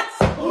 what?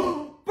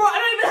 Bro, I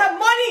don't even have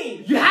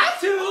money. You have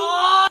to.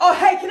 Oh,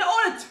 hey, can I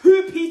order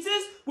 2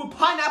 pizzas with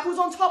pineapples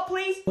on top,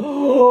 please?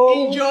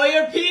 Enjoy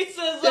your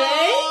pizza, Zhong.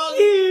 Thank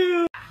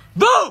you.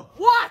 Boo!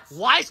 What?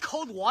 Why is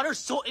cold water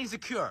so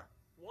insecure?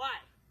 What?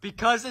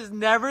 Because it's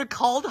never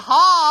cold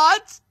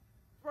hot.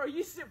 Bro,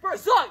 bro,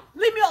 Zhong,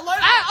 leave me alone.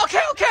 Ah,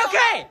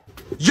 okay.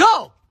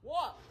 Yo,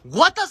 What?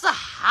 what does a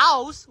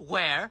house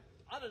wear?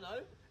 I don't know.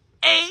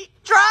 A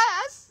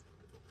dress.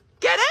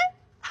 Get it?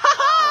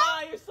 Ah,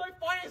 You're so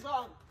funny,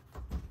 Zhong.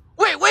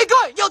 Wait,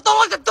 good! Yo, don't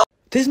lock the door!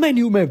 This is my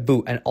new member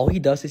Boo, and all he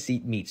does is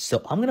eat meat.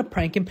 So I'm gonna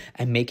prank him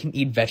and make him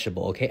eat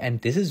vegetable, okay? And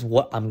this is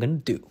what I'm gonna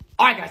do.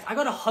 Alright guys, I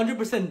got a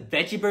 100%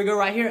 veggie burger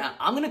right here, and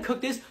I'm gonna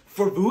cook this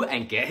for Boo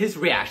and get his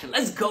reaction.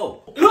 Let's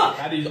go!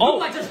 That is- Oh,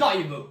 I just got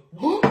you, Boo.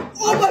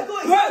 Oh my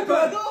god,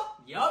 hamburger?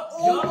 Yup,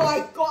 Oh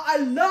my god, I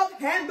love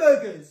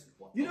hamburgers!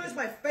 You know it's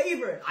my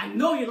favorite. I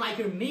know you like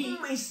your meat.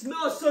 It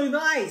smells so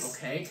nice.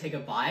 Okay, take a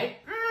bite.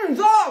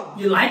 Zhong!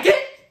 You like it?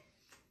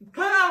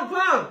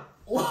 Come.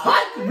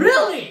 What?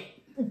 Really?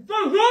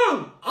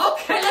 Zhong!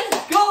 Okay,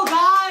 let's go,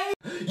 guys!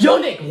 Yo,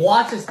 Nick,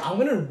 watch this. I'm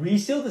gonna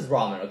reseal this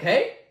ramen,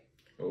 okay?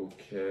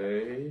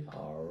 Okay.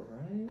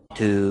 Alright.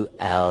 2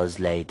 hours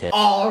later.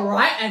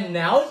 Alright, and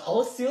now it's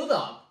all sealed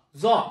up.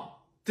 Zhong,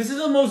 this is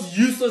the most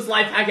useless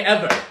life hack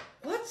ever.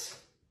 What?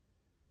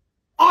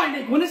 Alright,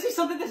 Nick, wanna see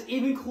something that's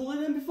even cooler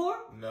than before?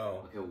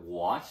 No. Okay,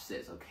 watch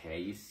this, okay?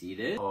 You see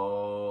this?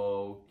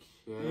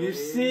 Okay. You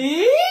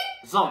see?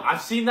 Zhong,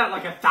 I've seen that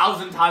like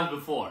 1,000 times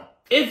before.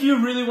 If you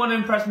really want to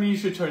impress me, you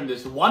should turn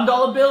this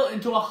 $1 bill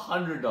into a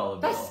 $100 bill.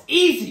 That's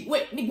easy.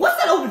 Wait, Nick, what's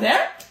that over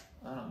there?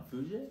 I don't know,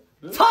 Fuji?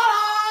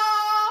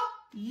 Ta-da!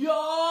 Yo!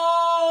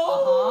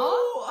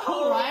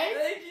 Alright.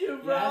 Thank you,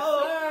 bro. Yes,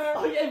 sir.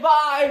 Okay,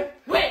 bye.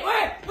 Wait,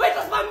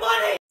 that's my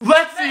money!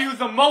 Let's see who's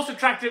the most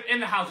attractive in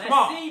the house. Come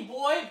on. Let's see,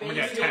 boy. gonna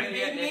get 10.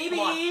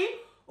 Baby.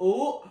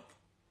 Oh.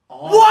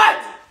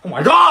 What? Oh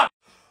my god!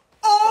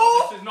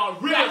 Oh! This is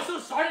not real. I'm so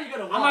sorry you're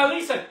gonna win. I'm at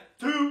least a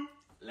 2.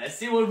 Let's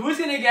see what Boo's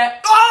gonna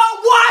get. Oh,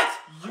 what?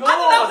 Yo. I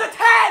thought that was a 10!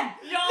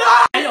 Yo.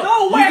 Hey, yo,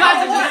 No way, You guys I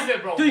are won. just,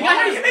 it, bro. Dude, you What guys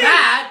do are you just mean?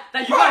 mad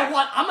that you Right. got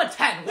one. I'm a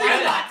 10. You're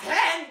Why not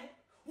 10?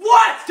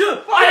 What? Dude,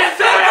 Are you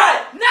serious?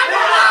 never Get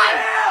mind. out of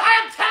here. I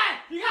am 10.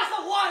 You guys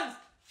are ones.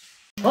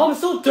 Oh, I'm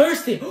so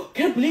thirsty.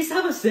 Can I please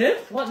have a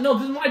sip? What? No,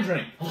 this is my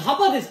drink. Oh, how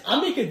about this?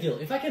 I'll make a deal.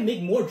 If I can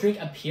make more drink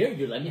appear,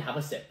 you let me have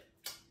a sip.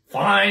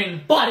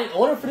 Fine. But in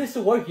order for this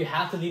to work, you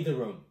have to leave the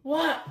room.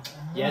 What?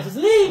 Yes, just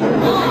leave.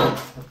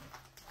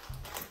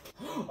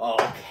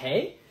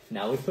 Okay.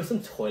 Now we put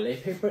some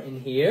toilet paper in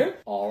here.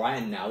 Alright,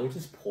 and now we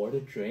just pour the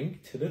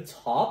drink to the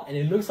top, and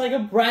it looks like a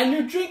brand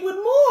new drink with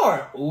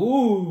more.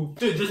 Ooh.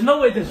 Dude, there's no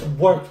way this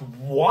worked.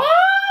 What?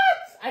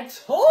 I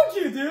told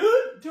you,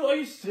 dude. Dude, are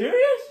you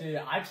serious? Dude,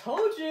 I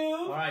told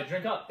you. Alright,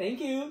 drink up. Thank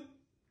you.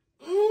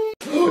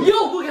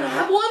 Yo, we're gonna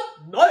have one?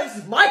 No, this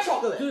is my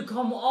chocolate. Dude,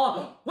 come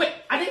on. Wait,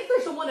 I think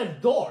there's someone at the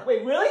door.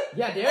 Wait, really?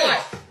 Yeah, there Alright,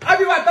 is. I'll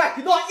be right back.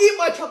 Do not eat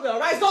my chocolate,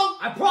 alright, Zhong?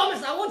 I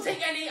promise, I won't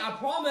take any. I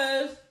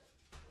promise.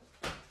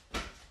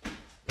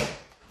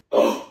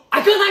 I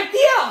got an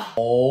idea!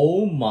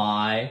 Oh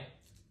my.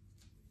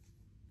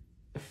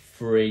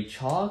 Free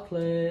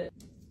chocolate.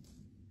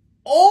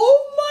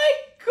 Oh my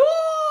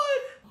god!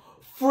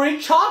 Free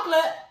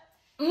chocolate!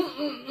 Zhong,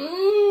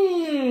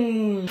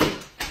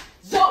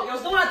 there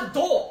was no one at the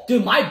door.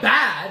 Dude, my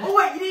bad. Oh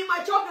wait, you didn't eat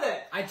my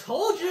chocolate. I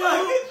told you.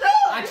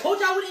 I I told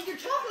you I would eat your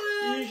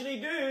chocolate. You usually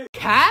do.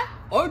 Cat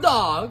or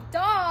dog?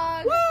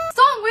 Dog.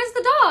 Zhong, where's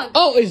the dog?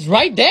 Oh, it's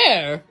right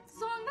there.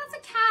 Zhong, that's a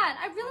cat.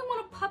 I really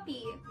want a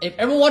puppy. If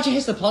everyone watching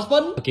hits the plus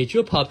button, I'll get you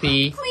a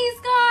puppy. Please,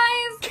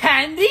 guys.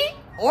 Candy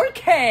or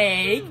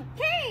cake?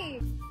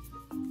 Cake.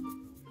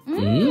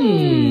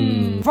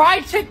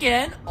 Fried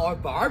chicken or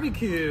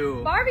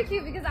barbecue?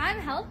 Barbecue because I'm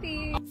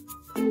healthy.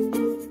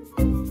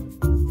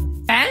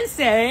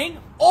 Dancing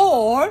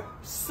or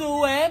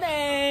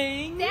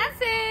swimming?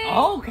 Dancing.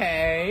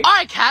 Okay.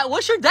 Alright, Kat,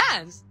 what's your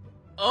dance?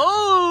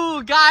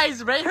 Oh,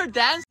 guys, rate her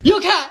dance. Yo,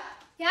 Kat.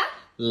 Yeah?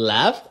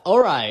 Left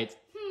or right?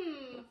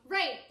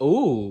 Right.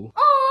 Ooh.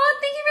 Oh,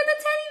 thank you for the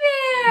teddy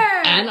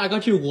bear. And I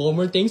got you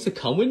warmer things to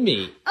come with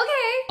me.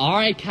 Okay.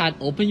 Alright, Kat,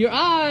 open your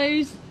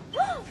eyes.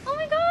 Oh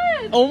my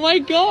god. Oh my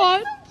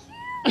god.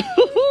 Hey,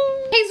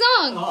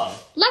 Zhong.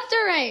 Left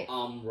or right?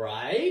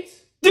 Right?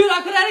 Dude,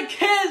 I could have a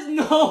kiss.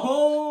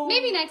 No.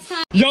 Maybe next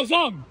time. Yo,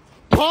 Zhong!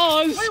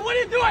 Pause! Wait, what are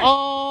you doing?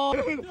 Oh!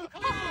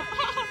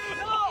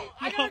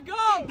 I gotta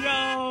go.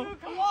 Yo! Dude,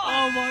 come on.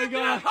 Oh my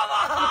god! Come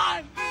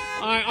on.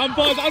 Alright, I'm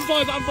paused.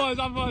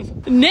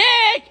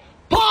 Nick!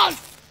 Pause!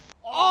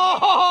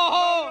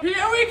 Oh,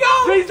 here we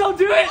go. Please don't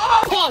do it!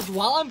 Pause.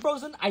 While I'm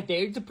frozen, I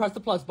dare you to press the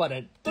plus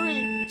button.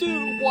 3,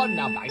 2, 1.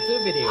 Now back to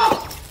the video.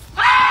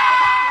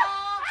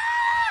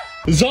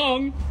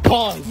 Zhong,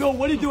 pause! No,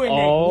 what are you doing, Nick?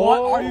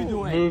 Oh, What are you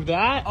doing? Move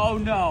that. Oh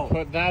no.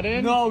 Put that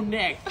in. No,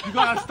 Nick. You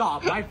gotta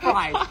stop. My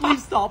pride.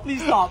 Please stop.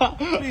 Please stop.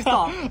 Please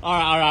stop.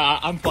 Alright,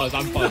 I'm paused.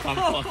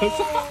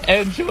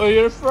 Enjoy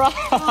your fries.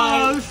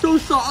 I'm so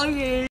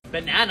sorry.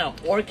 Banana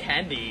or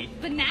candy?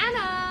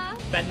 Banana.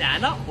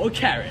 Banana or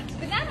carrot?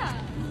 Banana.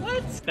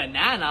 What?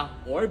 Banana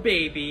or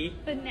baby?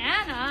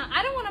 Banana.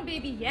 I don't want a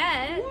baby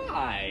yet.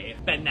 Why?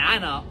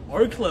 Banana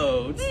or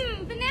clothes?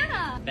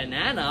 Banana.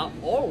 Banana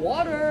or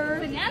water?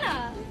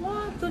 Banana.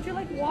 What? Don't you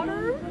like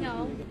water?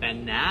 No.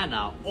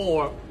 Banana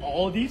or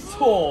all these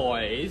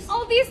toys?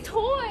 All these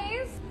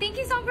toys. Thank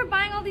you, Zhong, for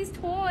buying all these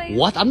toys.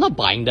 What? I'm not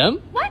buying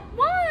them. What?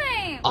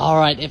 Why?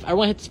 Alright, if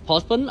everyone hits the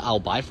pause button, I'll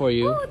buy for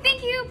you. Oh,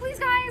 thank you. Please,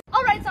 guys.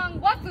 All right, Zhong,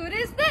 what food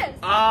is this?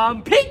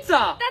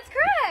 Pizza! That's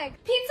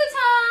correct. Pizza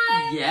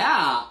time.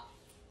 Yeah.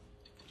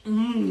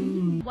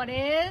 What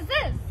is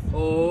this?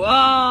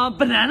 Oh,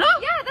 banana?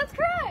 Yeah, that's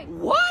correct.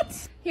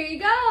 What? Here you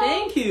go.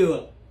 Thank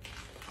you.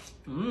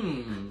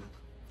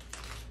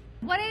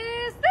 What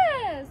is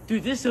this?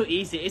 Dude, this is so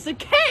easy. It's a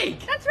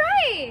cake. That's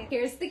right.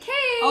 Here's the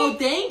cake. Oh,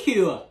 thank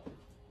you.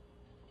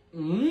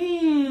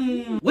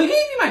 What gave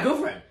you my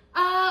girlfriend?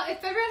 If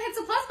everyone hits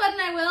the plus button,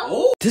 I will.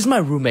 Oh. This is my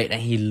roommate and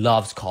he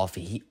loves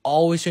coffee. He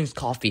always drinks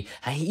coffee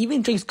and he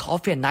even drinks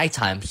coffee at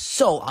nighttime.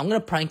 So I'm gonna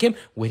prank him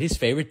with his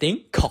favorite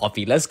thing,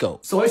 coffee. Let's go.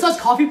 Soy sauce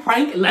coffee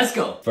prank, let's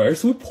go.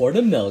 First we pour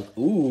the milk.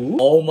 Ooh.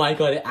 Oh my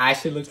god, it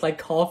actually looks like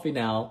coffee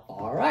now.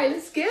 Alright,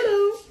 let's get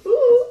him.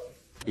 Ooh.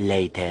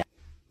 Later.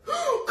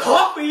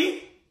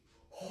 Coffee?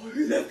 Oh,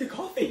 you left the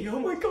coffee. Oh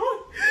my god.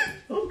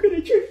 I'm gonna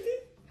drink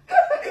it.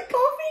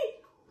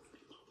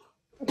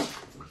 Coffee.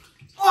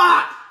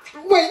 Ah!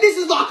 Wait, this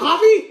is not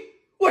coffee?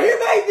 Well, who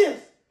made this?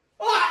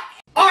 Ah!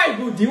 Alright,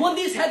 boo, do you want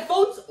these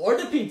headphones or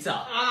the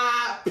pizza?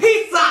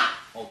 Pizza!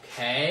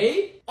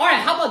 Okay.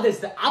 Alright, how about this?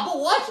 The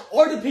Apple Watch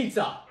or the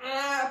pizza?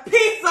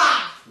 Pizza!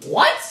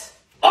 What?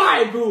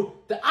 Alright, boo,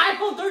 the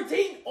iPhone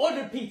 13 or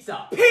the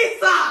pizza?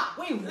 Pizza!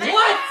 Wait,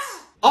 what?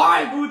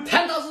 Alright, boo,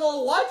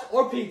 $10,000 watch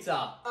or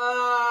pizza?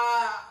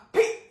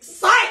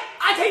 Pizza!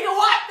 I take the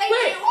watch!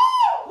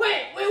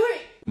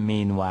 Wait!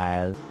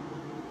 Meanwhile.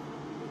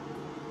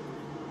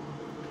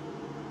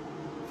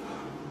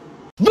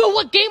 Bro,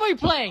 what game are you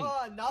playing?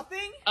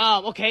 Nothing?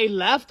 Okay,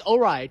 left or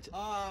right?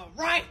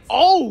 Right.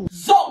 Oh!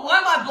 Zhong, why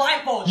am I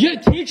blindfolded? You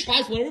have 3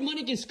 tries. Whatever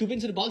money can scoop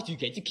into the box, you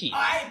get to keep.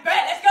 Alright,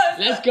 bet, let's go.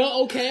 Let's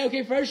go.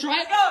 Okay, first try.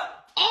 Let's go.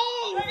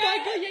 Oh my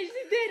god, yes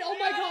you did. Oh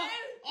my god.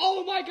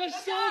 Oh my god,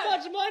 so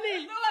much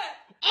money.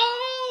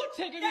 Oh,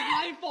 take off your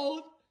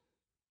blindfold.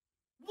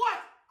 What?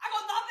 I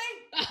got nothing?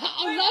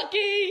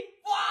 Unlucky.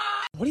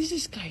 What? What is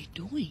this guy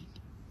doing?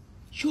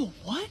 Yo,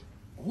 what?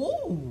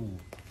 Oh.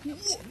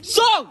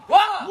 Zhong!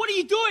 What are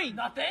you doing?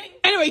 Nothing?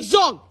 Anyway,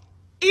 Zhong,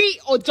 eat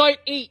or don't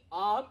eat?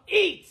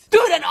 Eat.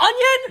 Dude, an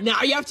onion?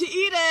 Now you have to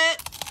eat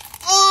it.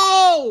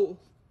 Oh!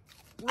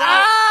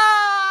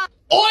 Ah!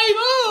 Oi,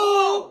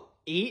 boo!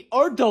 Eat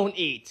or don't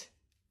eat?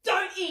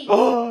 Don't eat.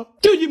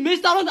 Dude, you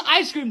missed out on the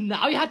ice cream.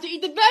 Now you have to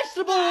eat the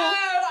vegetables.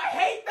 I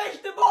hate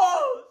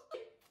vegetables.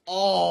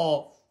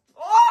 Oh.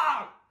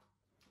 Oh!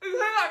 You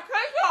hate like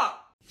ketchup.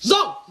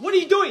 Zhong, what are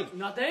you doing?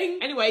 Nothing.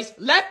 Anyways,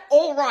 left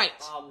or right?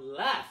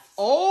 Left.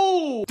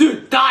 Oh.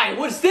 Dude, dye.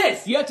 What's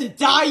this? You have to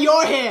dye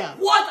your hair.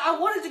 What? I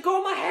wanted to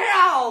grow my hair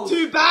out.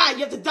 Too bad.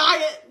 You have to dye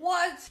it.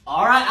 What?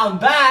 Alright, I'm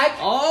back.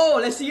 Oh,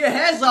 let's see your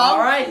hair, Zhong.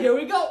 Alright, here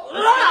we go.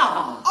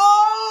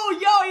 Oh,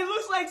 yo, it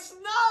looks like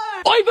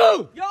snow. Oi,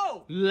 boo.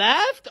 Yo.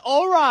 Left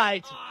or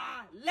right?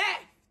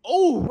 Left.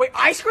 Oh. Wait,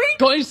 ice cream?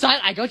 Go inside.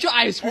 I got your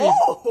ice cream.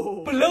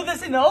 Oh. But little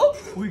does he know,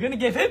 we're gonna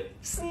give him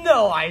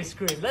snow ice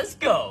cream. Let's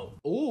go.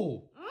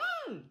 Oh.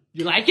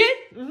 You like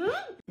it?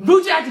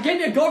 Boo, you have to get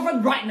me a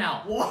girlfriend right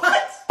now.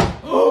 What?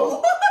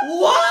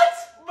 What?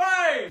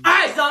 Bro.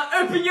 Alright, son,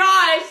 open your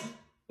eyes.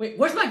 Wait,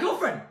 where's my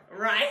girlfriend?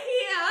 Right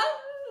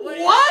here.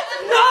 What?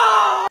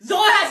 No!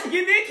 Zhong has to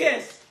give me a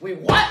kiss. Wait,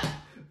 what?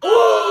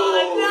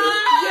 Oh, no.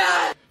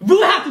 Yeah.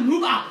 Boo have to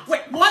move out.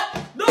 Wait, what?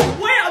 No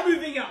way I'm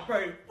moving out,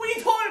 bro. What are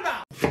you talking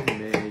about?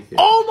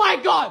 Oh my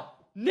god!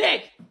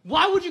 Nick,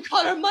 why would you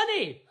cut her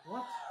money?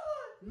 What?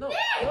 No. Nick,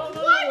 No.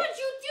 why would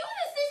you do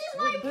this? This is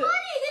my money.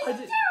 This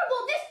is terrible.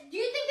 Do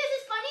you think this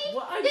is funny?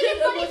 What? I This did-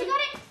 is funny to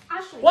cut it?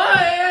 Ashley. Why?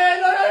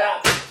 No.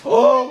 Do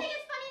you think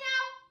it's funny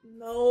now?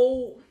 No.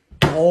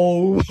 Oh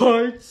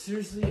my.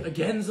 Seriously,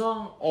 again,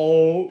 Zhong?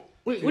 Oh.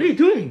 Wait, what are you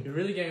doing? You're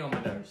really getting on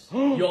my nerves.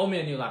 You owe me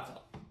a new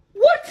laptop.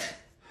 What?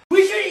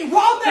 We should eat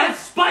ramen! That's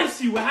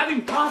spicy! We're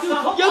having pasta!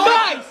 Yo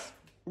guys!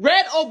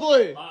 Red or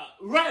blue?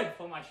 Red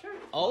for my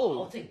shirt. Oh.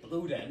 I'll take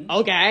blue then.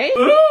 Okay.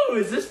 Ooh,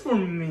 is this for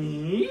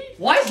me?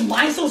 Why is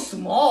mine so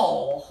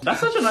small?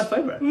 That's such a nice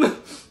flavor.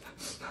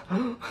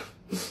 I'm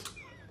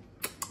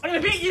gonna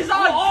beat you,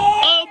 Zhong!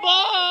 Oh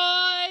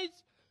boys!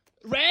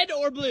 Red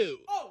or blue?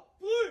 Oh,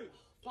 blue!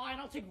 Fine,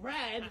 I'll take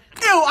red.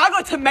 Ew, I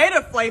got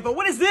tomato flavor.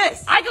 What is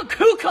this? I got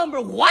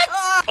cucumber. What?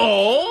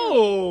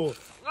 Oh.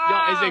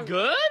 Yo, is it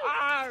good?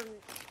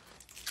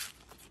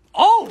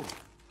 Oh.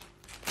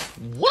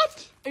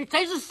 What? It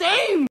tastes the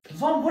same.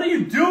 Zhong, what are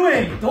you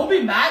doing? Don't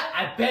be mad.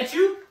 I bet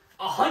you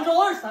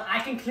 $100 that I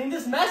can clean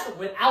this mess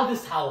without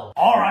this towel.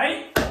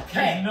 Alright. Okay.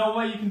 There's no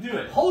way you can do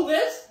it. Hold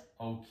this.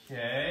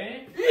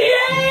 Okay.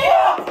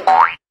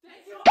 Yeah!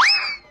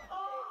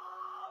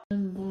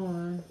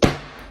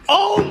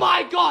 Oh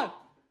my god!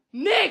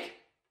 Nick!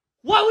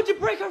 Why would you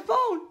break her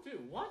phone?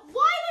 Dude, what?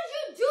 Why would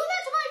you do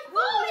that to my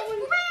phone?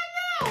 It's brand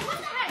new. What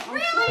the heck?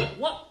 Really?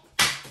 What?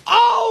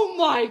 Oh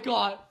my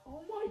god!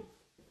 Oh my.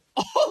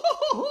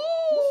 Oh.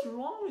 What's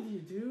wrong with you,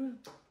 dude?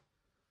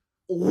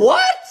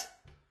 What?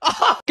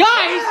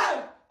 Guys!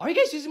 Are you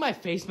guys using my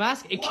face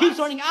mask? It keeps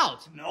running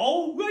out.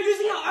 No, we're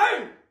using our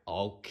own.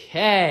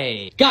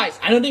 Okay. Guys,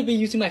 I know they've been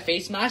using my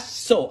face mask,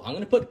 so I'm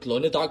gonna put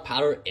glow-in-the-dark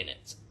powder in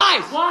it.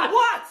 Guys! What?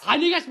 I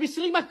knew you guys would be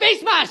stealing my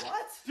face mask!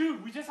 What?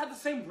 Dude, we just had the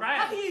same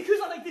brand. How can you accuse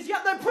us like this? You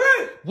have no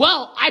proof.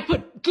 Well, I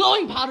put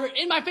glowing powder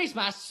in my face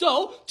mask,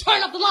 so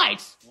turn off the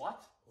lights!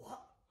 What?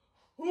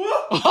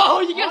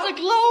 Oh, you guys are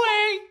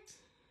glowing!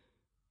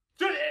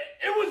 Dude,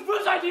 it was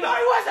Bruce's idea! No,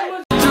 it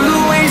wasn't! Through the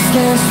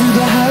wastelands, through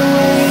the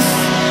highways,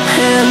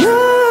 and on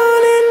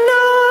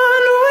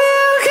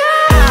we'll go.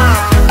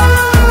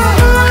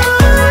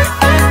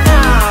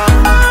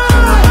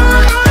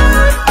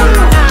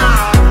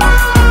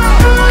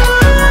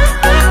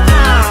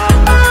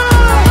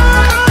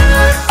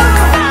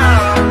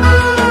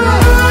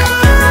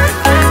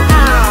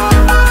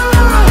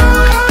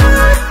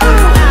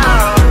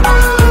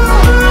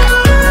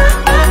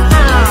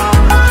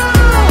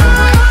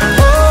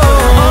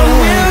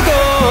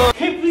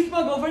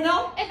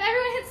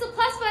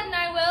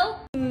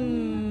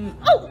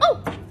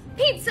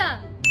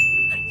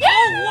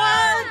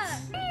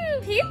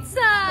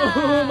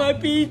 Oh, my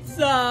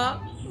pizza!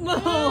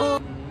 Oh,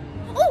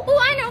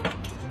 I know!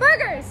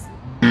 Burgers!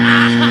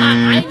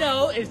 I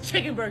know, it's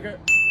chicken burger.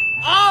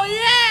 Oh,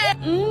 yeah!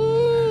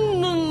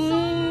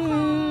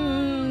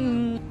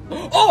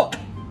 Oh,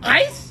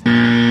 ice?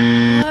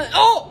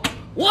 Oh,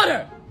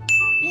 water!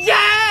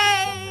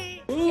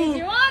 Yay! Here's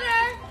your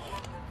water!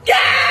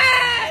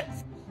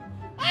 Yes!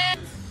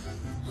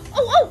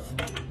 Oh,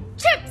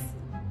 chips!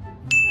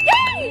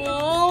 Yay!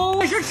 Oh,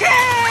 where's your chips?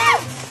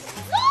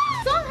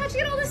 Zhong, how'd you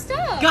get all this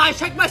stuff? Guys,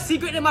 check my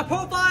secret in my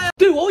profile.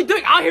 Dude, what are we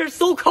doing out here? It's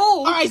so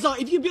cold. Alright, Zhong,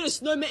 if you build a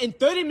snowman in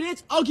 30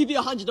 minutes, I'll give you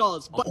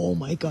 $100. But oh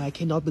my god, I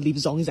cannot believe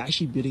Zhong is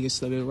actually building a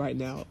snowman right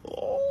now.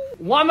 Oh.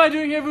 What am I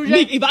doing here, Vujay?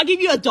 Nick, if I give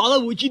you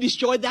 $1, would you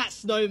destroy that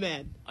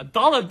snowman?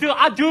 $1? Dude,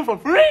 I'd do it for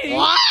free!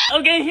 What?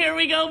 Okay, here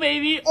we go,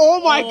 baby.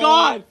 Oh my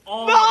god!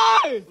 Oh.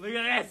 No! Look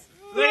at this!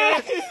 Look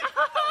at this!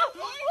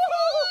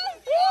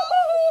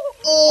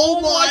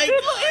 Oh my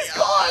god! It's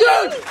gone!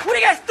 Dude, what are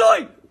you guys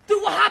doing?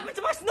 Dude, what happened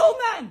to my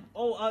snowman?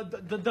 Oh,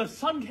 the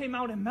sun came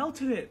out and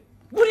melted it.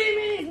 What do you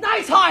mean it's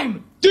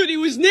nighttime? Dude, it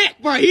was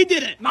Nick, bro. He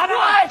did it. Not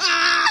right.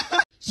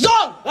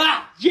 Zhong!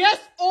 Yes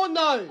or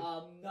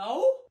no?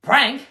 No.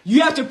 Prank?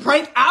 You have to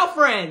prank our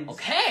friends.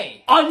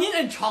 Okay. Onion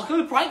and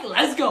chocolate prank,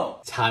 let's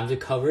go. Time to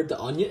cover the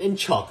onion and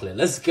chocolate,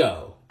 let's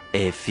go.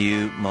 A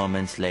few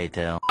moments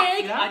later.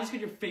 Hey, I just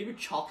got your favorite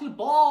chocolate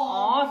ball.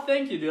 Aw,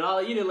 thank you, dude.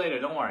 I'll eat it later,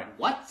 don't worry.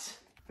 What?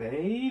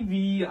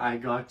 Baby, I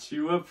got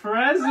you a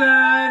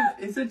present.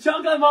 It's a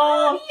chocolate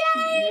ball.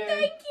 Yay,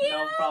 thank you.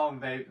 No problem,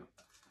 babe.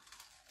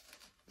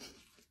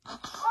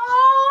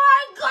 Oh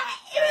my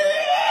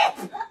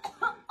god!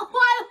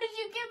 Why would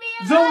you give me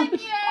a Zhong,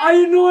 onion? I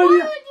had no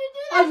idea. Why would you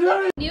do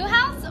that? New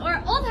house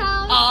or old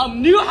house?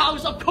 New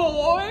house, of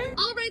course.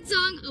 Alright,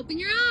 Zhong, open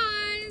your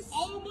eyes.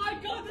 Oh my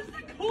god, this is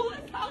the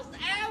coolest house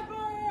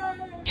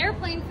ever.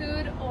 Airplane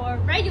food or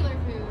regular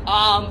food?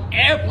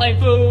 Airplane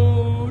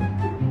food.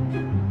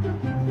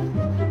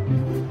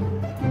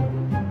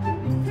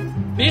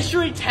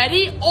 Mystery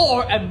Teddy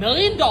or $1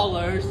 million.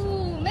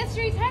 Ooh,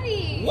 mystery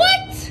teddy.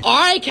 What?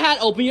 Alright, cat,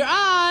 open your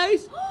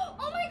eyes.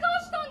 Oh my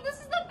gosh, Zhong, this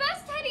is the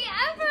best teddy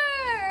ever.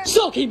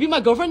 So, can you be my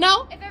girlfriend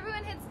now? If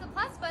everyone hits the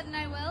plus button,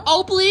 I will.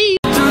 Oh, please.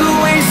 Through the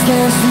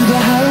wastelands, through the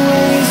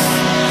highways,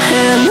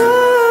 and on we'll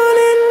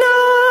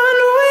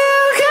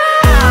go.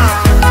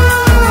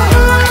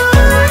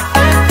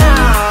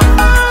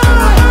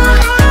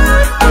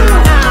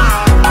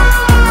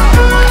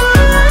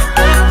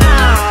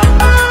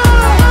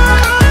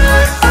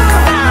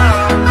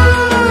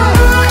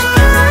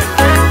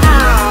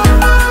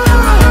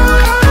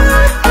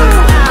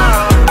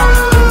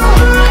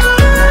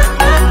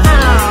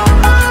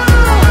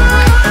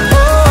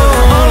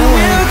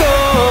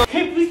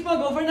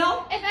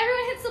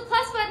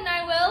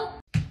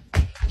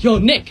 Yo,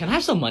 Nick, can I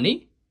have some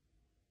money?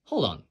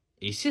 Hold on,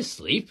 is he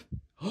asleep?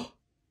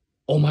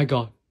 Oh my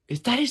god, is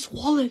that his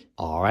wallet?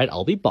 Alright,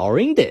 I'll be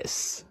borrowing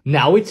this.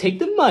 Now we take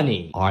the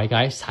money. Alright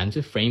guys, time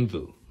to frame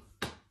Vu.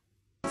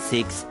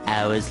 6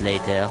 hours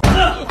later.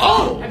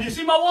 Oh! Have you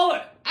seen my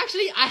wallet?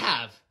 Actually, I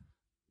have.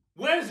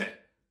 Where is it?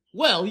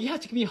 Well, you have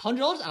to give me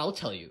 $100 and I'll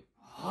tell you.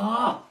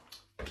 Ah,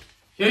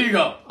 here you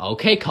go.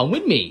 Okay, come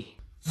with me.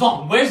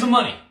 Zhong, where's the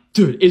money?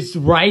 Dude, it's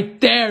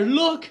right there,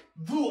 look!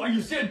 Vu, are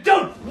you serious?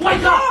 Dude,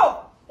 wake up!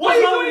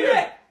 What's wrong with you?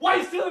 Why are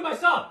you stealing my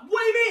stuff? What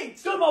do you mean?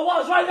 Stealing my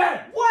wallet's right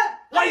there. What?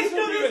 Why are you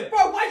stealing it?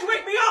 Bro, why'd you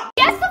wake me up?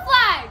 Guess the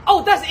flag.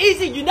 Oh, that's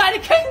easy,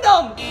 United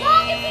Kingdom!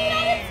 Zhong, it's the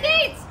United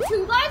States.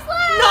 2 lives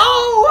left.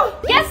 No!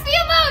 Guess the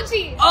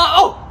emoji.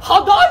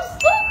 Hot dogs?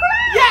 Oh,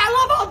 correct. Yeah, I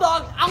love hot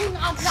dogs!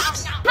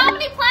 How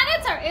many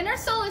planets are in our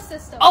solar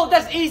system? Oh,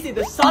 that's easy,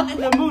 the sun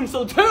and the moon,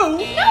 so 2! No, there's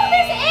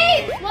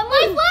 8. 1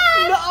 life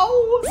left.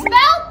 No!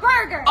 Spell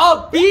burger.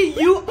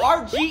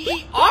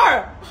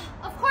 B-U-R-G-E-R!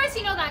 Of course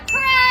you know that,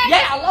 correct?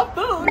 Yeah, I love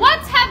food!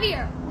 What's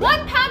heavier?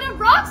 1 pound of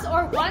rocks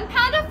or 1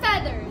 pound of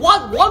feathers?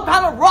 What? 1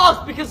 pound of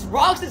rocks, because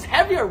rocks is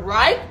heavier,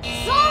 right?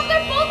 Zhong,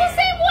 they're both the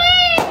same weight.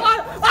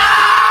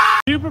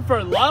 Do you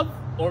prefer love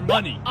or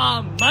money?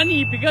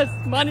 Money, because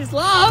money's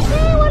love.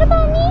 Hey, what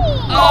about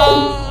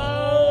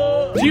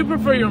me? Do you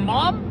prefer your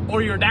mom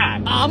or your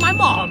dad? My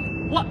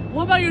mom.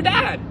 What about your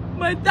dad?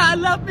 My dad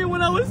left me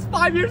when I was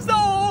 5 years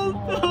old.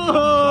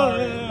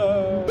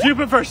 Do you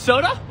prefer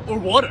soda or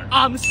water?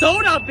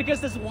 Soda,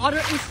 because there's water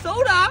in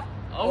soda.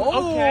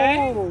 Oh,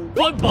 okay.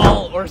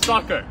 Football or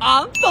soccer?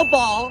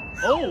 Football.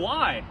 Oh,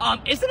 why?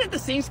 Isn't it the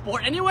same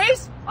sport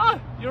anyways? Oh,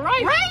 you're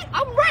right. Right?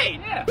 I'm right.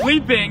 Yeah.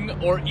 Sleeping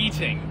or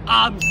eating?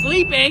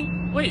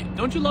 Sleeping. Wait,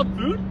 don't you love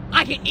food?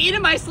 I can eat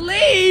in my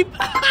sleep.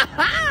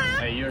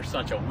 Hey, you're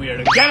such a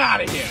weirdo. Get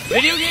out of here.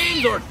 Video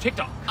games or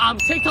TikTok?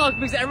 TikTok,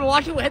 because everyone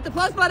watching will hit the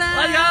plus button.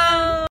 Let's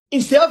go.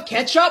 Instead of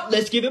ketchup,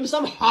 let's give him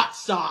some hot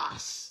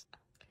sauce.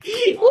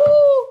 Woo.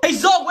 Hey,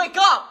 Zhong, wake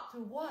up!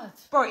 What?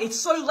 Bro, it's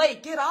so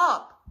late. Get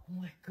up.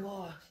 Oh my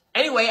god.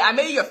 Anyway, I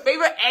made your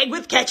favorite egg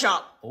with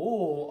ketchup.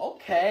 Oh,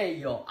 okay,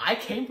 yo. I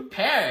came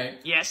prepared.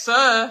 Yes,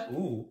 sir.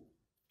 Ooh.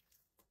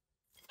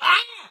 Ah!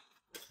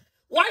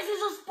 Why is it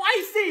so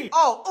spicy?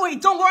 Oh,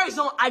 wait, don't worry,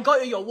 Zhong. I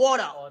got you your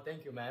water. Oh,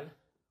 thank you, man.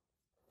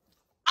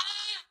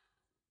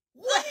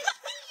 What?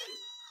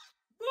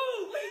 Boo,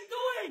 what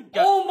are you doing?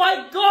 Oh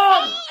my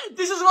god!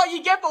 This is what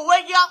you get for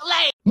waking up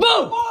late. Boo!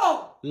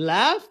 Oh,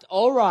 Left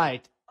or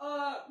right?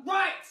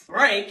 right.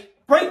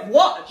 Break? Break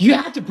what? You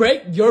have to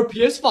break your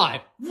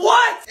PS5.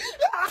 What?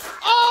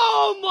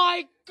 Oh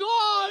my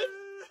god!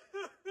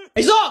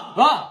 Hey,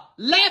 Zhong!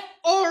 Left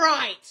or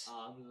right?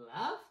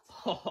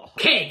 Left?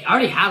 Cake. I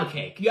already have a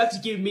cake. You have to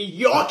give me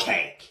your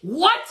cake.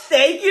 What?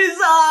 Thank you, Zhong.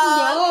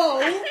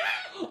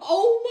 No!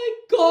 Oh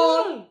my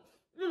god!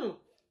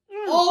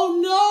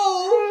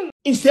 Oh no!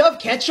 Instead of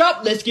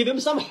ketchup, let's give him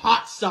some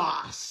hot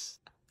sauce.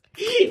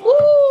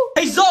 Ooh.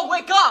 Hey, Zhong,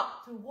 wake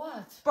up!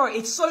 What? Bro,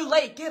 it's so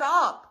late. Get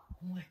up.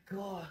 Oh my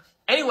god.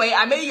 Anyway,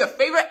 I made your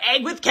favorite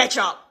egg with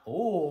ketchup.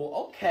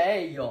 Oh,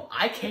 okay, yo.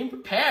 I came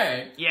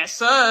prepared. Yes,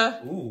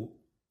 sir. Ooh.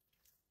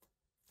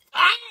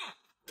 Ah!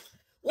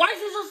 Why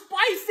is it so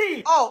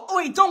spicy? Oh,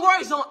 wait, don't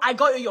worry, Zhong. I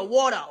got you your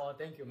water. Oh,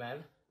 thank you,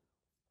 man.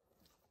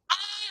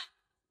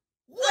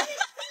 What?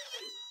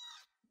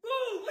 Boo,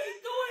 what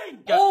are you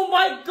doing? Oh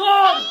my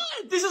god!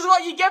 This is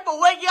what you get for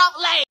waking up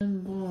late.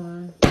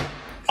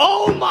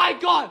 Oh my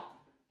god!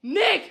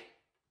 Nick!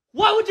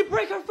 Why would you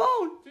break her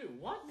phone? Dude,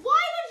 what?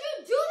 Why would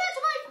you do that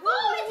to my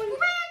phone? It's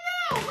brand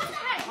new! What the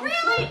heck?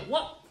 Really?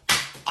 What?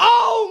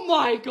 Oh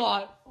my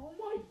god! Oh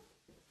my.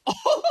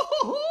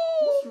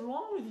 What's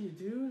wrong with you,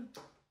 dude?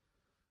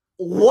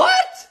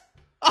 What?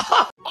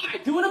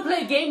 Alright, do you want to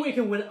play a game where you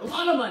can win a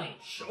lot of money?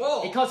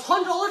 Sure. It costs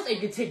 $100 and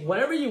you can take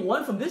whatever you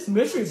want from this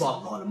mystery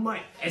box. A lot of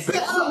money. It's a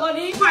lot of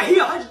money. Right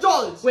here,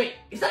 $100. Wait,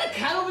 is that a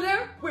cat over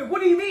there? Wait,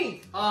 what do you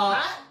mean?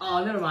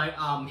 Never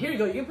mind. Here you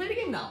go. You can play the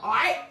game now.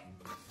 Alright.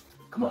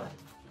 Come on.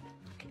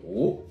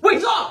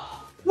 Wait, Zhong!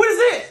 What is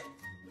this?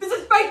 This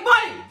is fake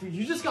money! Dude,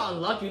 you just got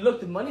unlucky. Look,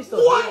 the money's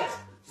still What? here.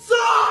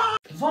 Zhong!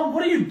 Zhong,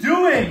 what are you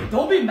doing?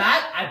 Don't be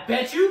mad. I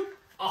bet you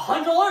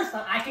 $100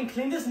 that I can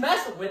clean this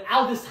mess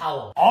without this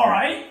towel.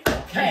 Alright.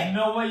 Okay. There's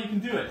no way you can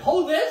do it.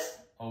 Hold this.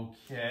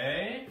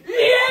 Okay.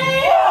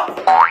 Yeah!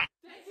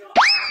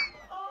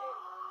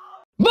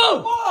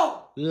 Move!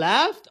 Oh!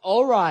 Left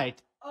or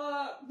right?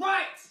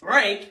 Right.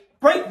 Break?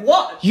 Break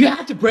what? You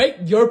have to break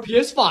your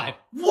PS5.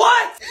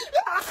 What?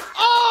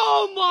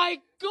 Oh my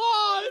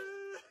god!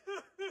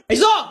 Hey,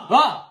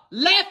 Zhong!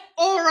 Left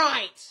or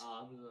right?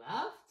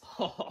 Left?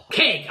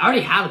 Cake. I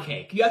already have a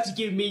cake. You have to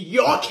give me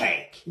your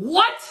cake.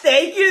 What?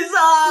 Thank you, Zhong!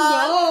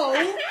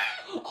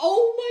 No!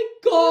 Oh my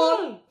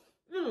god!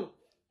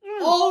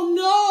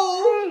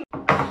 Oh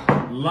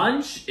no!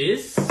 Lunch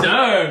is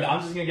served.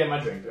 I'm just gonna get my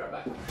drink. Be right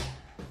back.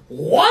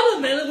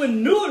 Watermelon with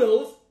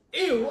noodles?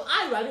 Ew,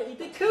 I'd rather eat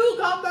the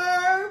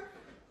cucumber!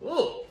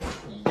 Ooh,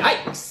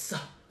 yikes!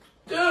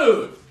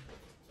 Dude!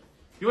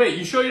 Wait,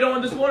 you sure you don't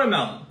want this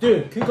watermelon?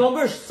 Dude,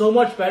 cucumber is so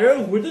much better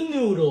with the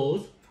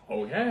noodles.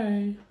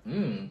 Okay.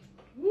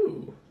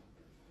 Ooh.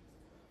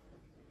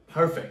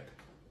 Perfect.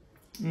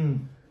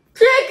 Chicken!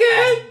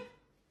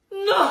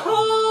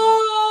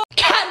 No!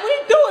 Cat, what are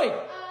you doing?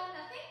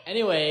 Nothing.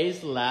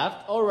 Anyways,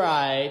 left or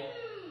right?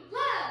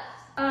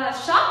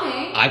 Left.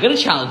 Shopping? I got a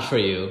challenge for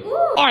you.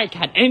 Alright,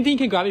 Cat, anything you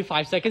can grab in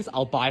 5 seconds,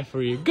 I'll buy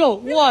for you. Go!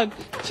 1,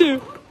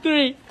 2,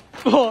 3,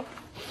 4,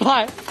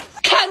 5.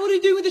 Cat, what are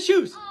you doing with the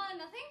shoes?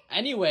 Nothing.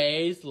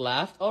 Anyways,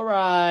 left or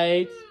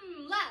right?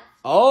 Left.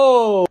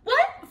 Oh!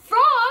 What?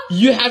 Frog?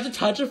 You have to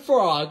touch a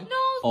frog. No.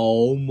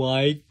 Oh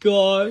my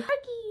god.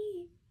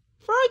 Froggy.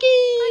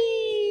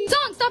 Froggy!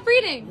 Zhong, stop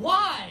reading.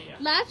 Why?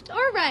 Left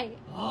or right?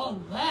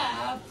 Oh,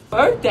 left.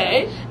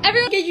 Birthday?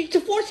 Everyone Get you to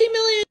 14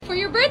 million. for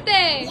your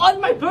birthday.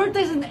 What? My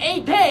birthday's in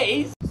 8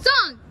 days.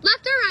 Zhong,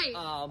 left or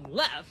right?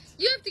 Left.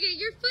 You have to get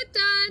your foot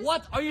done.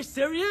 What? Are you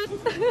serious?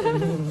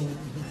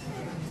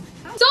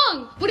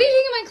 Zhong, what are you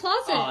doing in my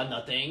closet?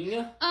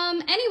 Nothing.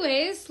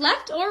 Anyways,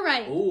 left or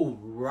right? Oh,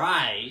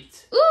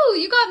 right. Ooh,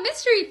 you got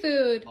mystery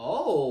food.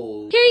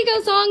 Oh. Here you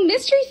go, Zhong,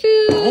 mystery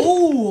food.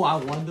 Oh, I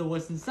wonder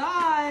what's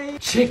inside.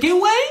 Chicken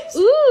wings?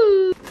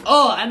 Ooh.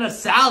 Oh, and a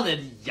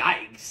salad.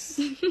 Yikes.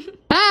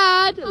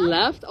 Bad.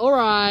 Left or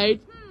right?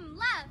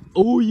 Left.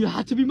 Oh, you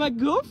have to be my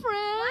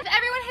girlfriend. If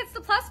everyone hits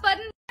the plus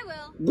button, I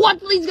will. What,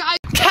 please, guys?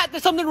 Cat,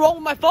 there's something wrong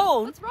with my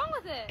phone. What's wrong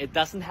with it? It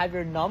doesn't have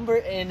your number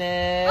in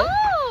it.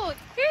 Oh,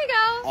 here you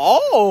go.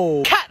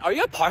 Oh. Cat, are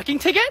you a parking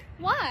ticket?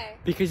 Why?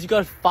 Because you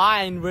got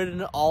fine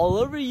written all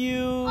over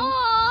you.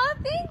 Aw,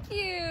 thank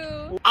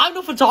you. I'm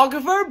no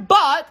photographer,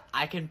 but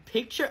I can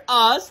picture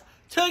us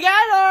together.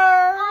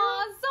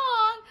 Aw,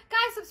 Zhong.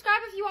 Guys,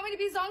 subscribe if you want me to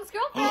be Zhong's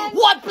girlfriend.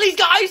 What? Please,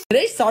 guys!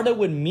 Today started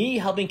with me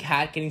helping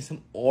Kat getting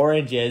some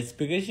oranges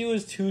because she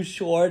was too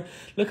short.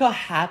 Look how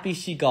happy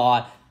she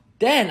got.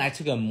 Then I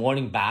took a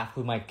morning bath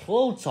with my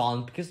clothes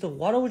on because the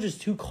water was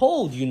just too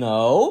cold, you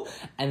know?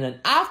 And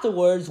then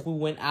afterwards, we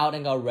went out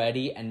and got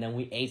ready and then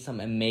we ate some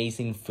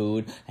amazing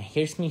food. And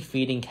here's me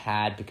feeding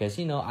Kat because,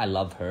 you know, I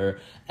love her.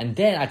 And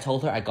then I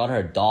told her I got her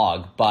a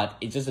dog, but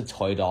it's just a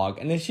toy dog.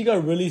 And then she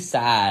got really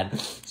sad.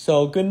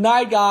 So good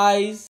night,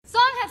 guys.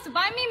 Zhong has to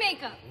buy me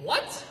makeup.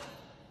 What?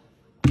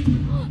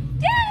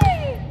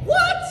 Daddy!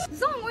 What?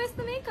 Zhong, where's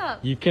the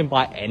makeup? You can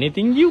buy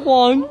anything you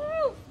want.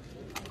 Ooh.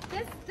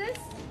 This.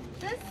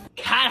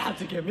 Kat had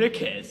to give me a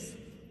kiss.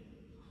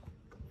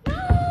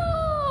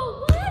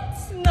 No!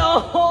 What?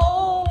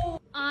 No!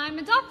 I'm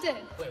adopted.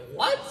 Wait,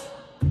 what?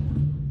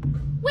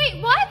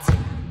 Wait, what?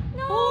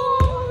 No.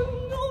 Oh,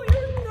 no,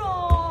 you're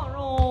not.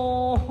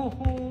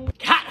 Oh.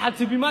 Kat had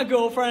to be my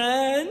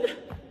girlfriend.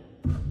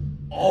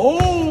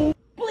 Oh!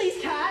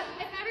 Please, Kat.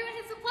 If everyone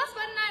hits the plus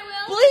button, I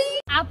will.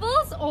 Please.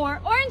 Apples or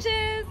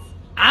oranges?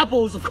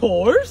 Apples, of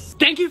course.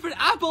 Thank you for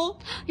the apple.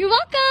 You're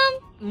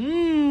welcome.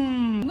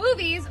 Mmm.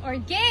 Movies or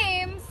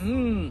games?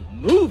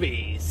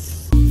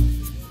 Movies.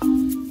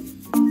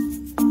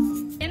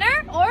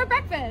 Dinner or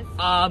breakfast?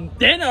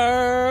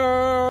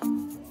 Dinner.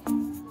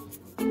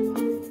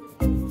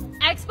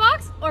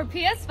 Xbox or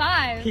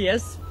PS5?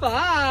 PS5.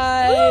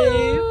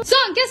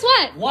 Zhong, guess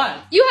what? What?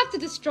 You have to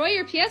destroy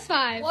your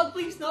PS5. What?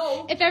 Please,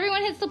 no. If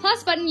everyone hits the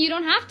plus button, you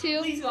don't have to.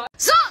 Please, God.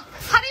 Zhong,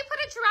 how do you put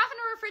a giraffe in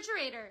a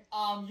refrigerator?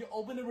 You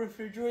open the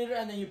refrigerator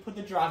and then you put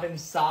the giraffe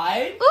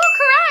inside. Ooh,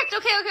 correct.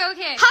 Okay.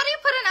 How do you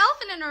put an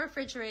elephant in a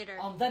refrigerator?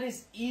 That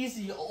is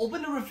easy. You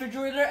open the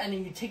refrigerator and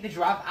then you take the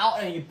giraffe out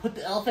and you put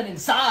the elephant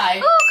inside.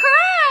 Ooh,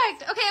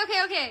 correct.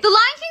 Okay. The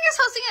Lion King is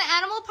hosting an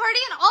animal party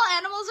and all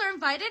animals are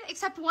invited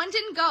except one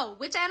didn't go.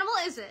 Which animal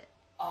is it?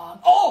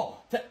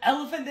 The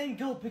elephant didn't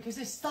go because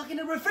it's stuck in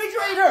the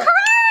refrigerator. Correct.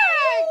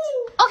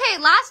 Okay,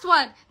 last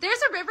one.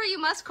 There's a river you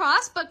must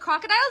cross, but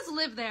crocodiles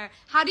live there.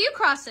 How do you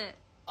cross it?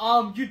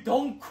 You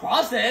don't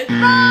cross it.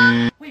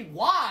 Wait,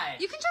 why?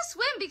 You can just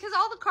swim because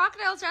all the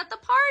crocodiles are at the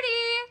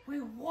party.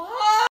 Wait,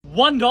 what?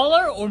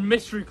 $1 or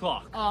mystery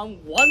clock?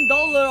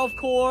 $1, of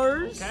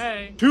course.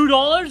 Okay.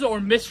 $2 or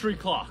mystery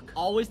clock?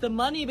 Always the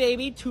money,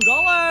 baby. $2.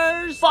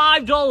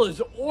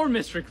 $5 or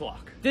mystery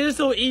clock? This is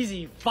so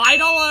easy.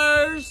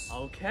 $5.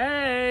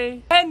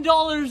 Okay.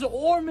 $10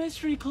 or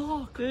mystery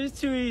clock? This is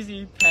too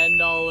easy. $10.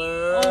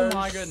 Oh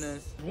my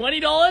goodness.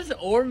 $20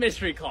 or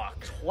mystery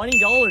clock? $20.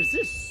 This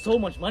is so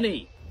much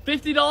money.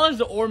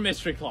 $50 or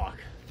mystery clock?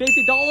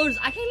 $50.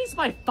 I can at least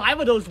buy 5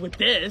 of those with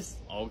this.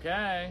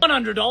 Okay.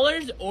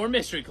 $100 or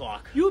mystery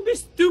clock? You would be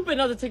stupid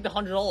not to take the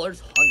 $100.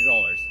 $100.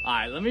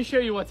 Alright, let me show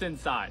you what's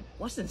inside.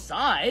 What's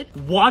inside?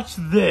 Watch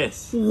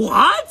this.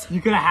 What?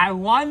 You could have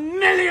 $1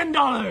 million.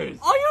 Are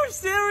you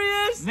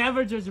serious?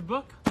 Never judge a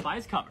book by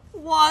its cover.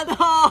 What?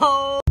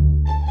 Oh.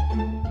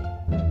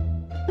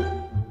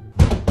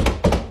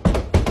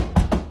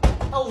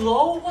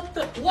 Hello? What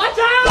the? Watch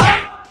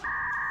out!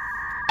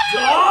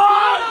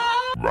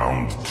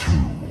 Round 2.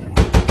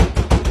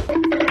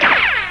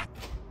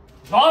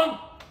 Zhong,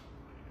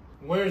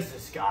 where's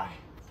this guy?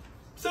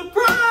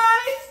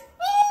 Surprise!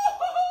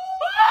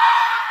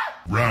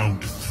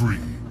 Round 3.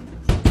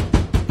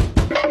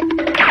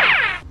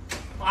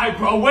 Alright,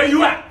 bro, where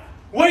you at?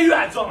 Where you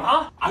at, Zhong,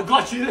 huh? I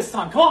got you this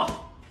time. Come on.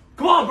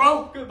 Come on,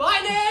 bro.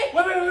 Goodbye, Nick!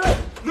 Wait.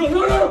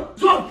 No.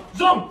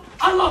 Zhong,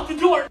 unlock the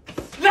door.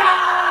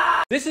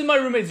 Nah! This is my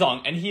roommate,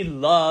 Zhong, and he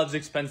loves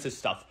expensive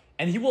stuff.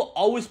 And he will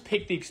always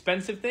pick the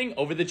expensive thing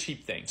over the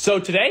cheap thing. So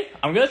today,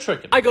 I'm gonna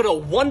trick him. I got a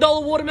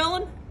 $1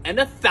 watermelon and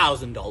a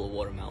 $1,000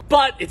 watermelon.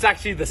 But it's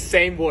actually the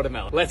same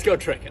watermelon. Let's go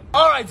trick him.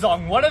 All right,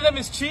 Zhong, one of them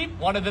is cheap,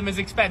 one of them is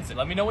expensive.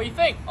 Let me know what you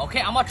think.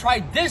 Okay, I'm gonna try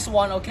this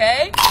one,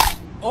 okay?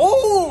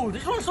 Oh,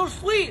 this one's so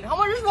sweet. How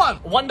much is this one?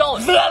 $1.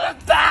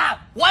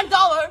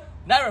 $1?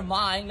 Never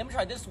mind. Let me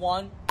try this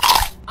one.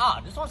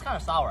 This one's kind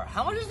of sour.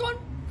 How much is this one?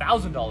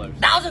 $1,000.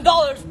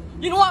 $1,000?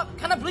 You know what?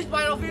 Can I please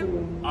buy it off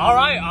you? All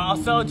right, I'll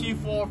sell it to you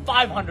for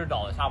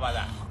 $500. How about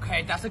that?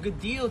 Okay, that's a good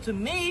deal to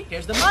me.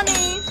 Here's the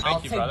money.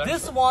 I'll you, take brother.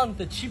 this one.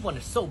 The cheap one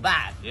is so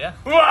bad. Yeah.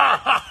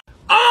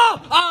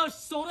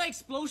 Soda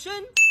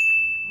explosion?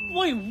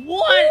 Wait,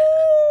 what?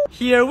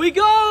 Here we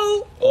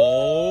go.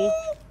 Oh.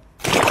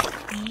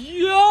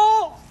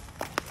 Yo.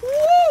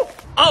 Woo.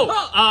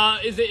 Oh,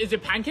 is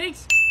it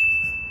pancakes?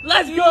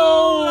 Let's go.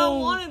 I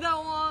wanted that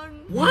one.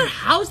 What?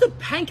 How's the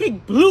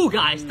pancake blue,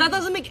 guys? That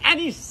doesn't make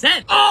any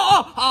sense.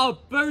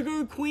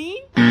 Burger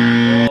Queen?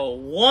 Oh,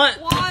 what?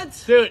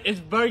 What? Dude,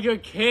 it's Burger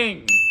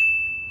King.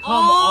 Come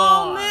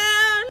Oh, on.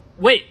 man.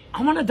 Wait,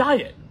 I'm on a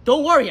diet.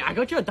 Don't worry, I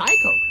got you a Diet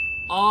Coke.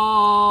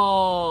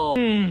 Oh.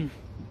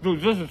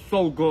 Dude, this is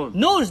so good.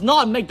 No, it's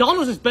not.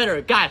 McDonald's is better.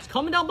 Guys,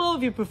 comment down below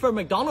if you prefer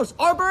McDonald's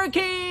or Burger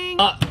King.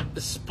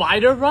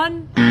 Spider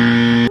Run?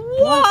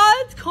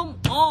 What? Come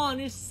on,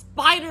 it's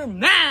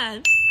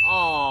Spider-Man.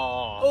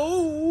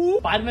 Oh,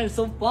 Spider-Man's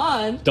so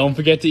fun. Don't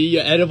forget to eat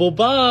your edible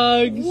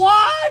bugs.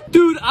 What?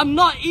 Dude, I'm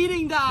not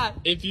eating that.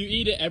 If you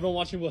eat it, everyone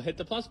watching will hit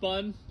the plus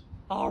button.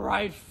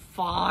 Alright,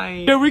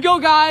 fine. Here we go,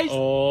 guys.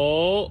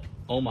 Oh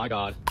my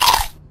god.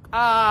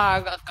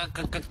 Alright,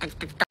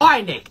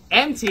 Nick.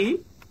 Empty,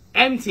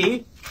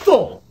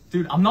 full.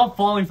 Dude, I'm not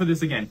falling for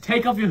this again.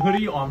 Take off your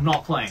hoodie or I'm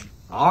not playing.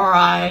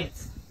 Alright.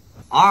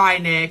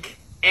 Alright, Nick.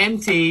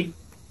 Empty,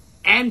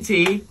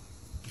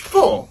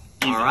 full.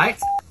 Alright.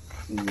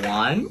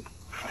 1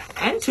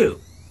 and 2.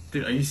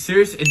 Dude, are you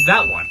serious? It's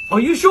that one.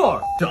 Are you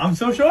sure? Dude, I'm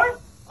so sure.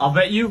 I'll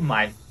bet you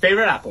my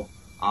favorite apple.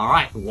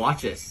 Alright,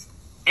 watch this.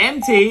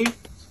 Empty,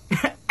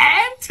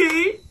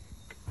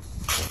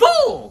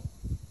 full.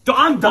 Dude,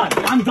 I'm done.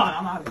 I'm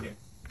out of here.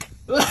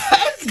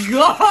 Let's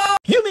go.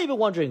 You may be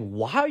wondering,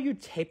 why are you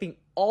taping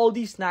all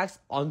these snacks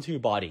onto your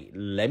body?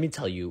 Let me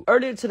tell you.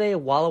 Earlier today,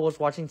 while I was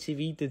watching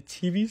TV, the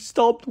TV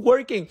stopped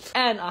working.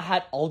 And I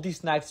had all these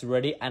snacks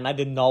ready and I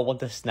did not want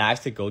the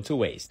snacks to go to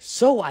waste.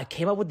 So I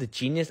came up with the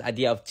genius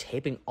idea of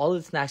taping all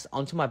the snacks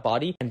onto my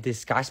body and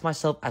disguise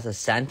myself as a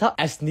Santa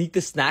and sneak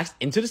the snacks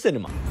into the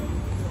cinema.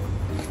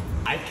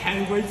 I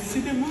can't wait to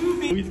see the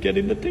movie. Who's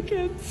getting the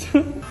tickets?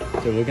 So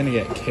we're gonna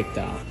get kicked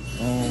out.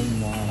 Oh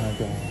my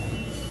god.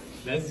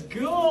 Let's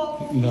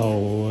go. No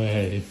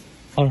way.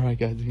 Alright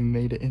guys, we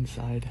made it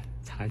inside.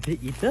 Time to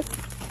eat the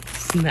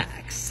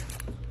snacks.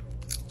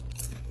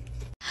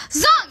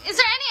 Zhong, is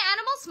there any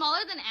animal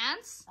smaller than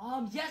ants?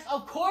 Yes,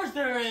 of course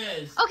there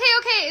is.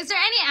 Okay, is there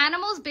any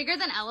animals bigger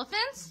than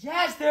elephants?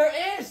 Yes, there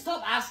is.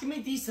 Stop asking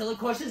me these silly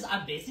questions.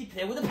 I'm basically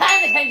playing with a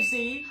panda, can you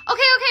see?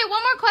 Okay,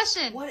 one more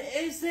question. What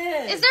is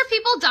this? Is there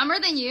people dumber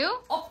than you?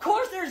 Of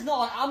course there's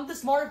not. I'm the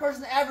smartest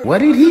person ever. What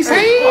did he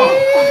say?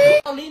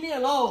 Oh, leave me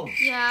alone.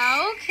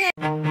 Yeah, okay.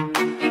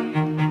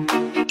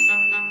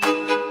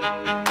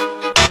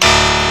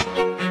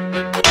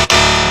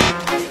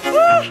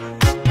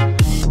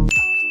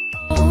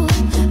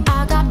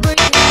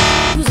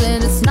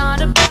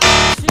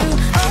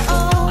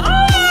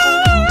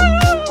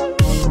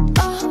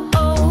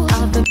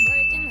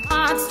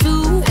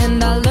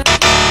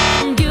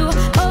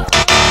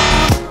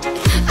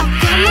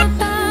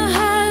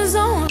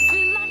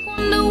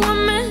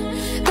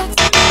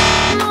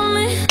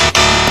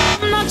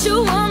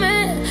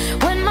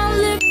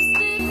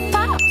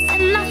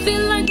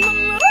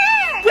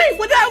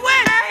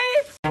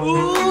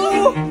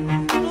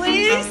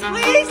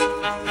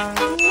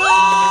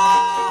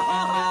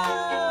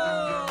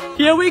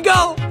 Here we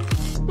go.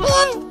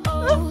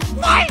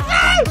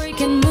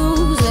 Breaking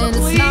news and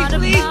it's not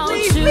about you.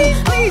 Please.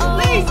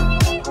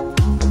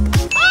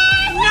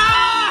 No!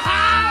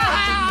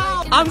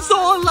 I'm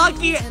so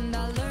unlucky.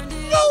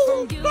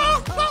 Go!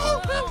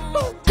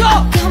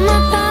 Got my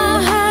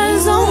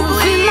thighs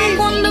on, feel like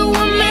Wonder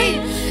Woman.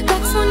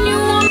 That's when you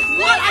want.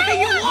 What? I think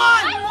you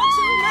won.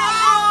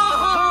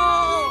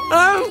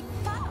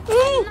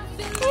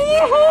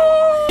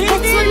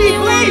 That's when you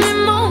want me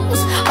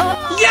most.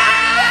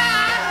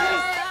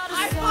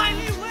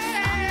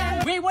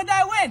 Wait, what did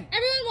I win?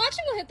 Everyone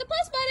watching will hit the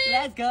plus button.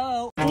 Let's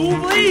go.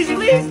 Ooh, please. Come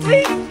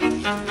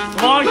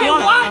on, Wait, come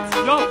on. what?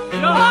 Yo.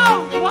 No,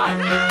 what?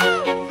 No.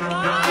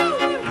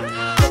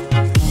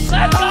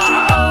 Let's go.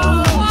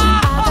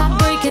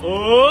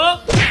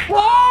 Oh.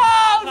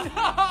 Whoa, no.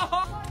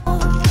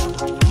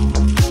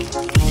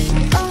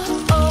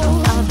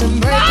 I've been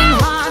breaking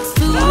hearts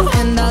too,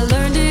 and I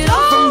learned it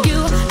all from you.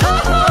 I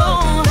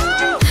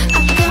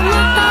got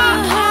my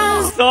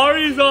thighs,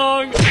 Sorry,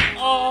 Zhong.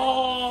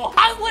 Oh.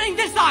 I'm winning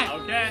this time.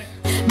 Okay.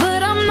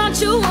 but I'm not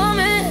your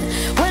woman.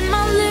 When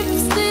my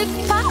lipstick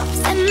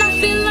pops, and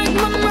I feel like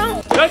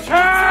Monroe. Your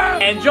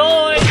turn.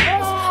 Enjoy.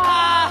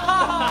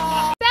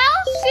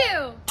 Bell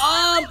shoe.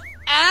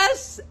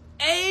 S-H-O-E?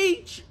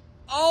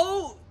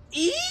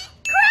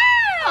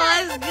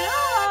 Let's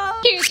go.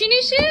 Here's your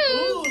new shoes.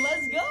 Ooh,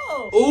 let's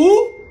go.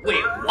 Ooh,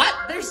 wait, what?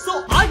 They're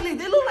so ugly.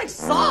 They look like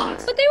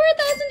socks. But they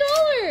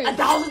were $1,000.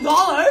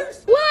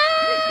 $1,000? Wow.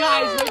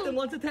 Guys, rate them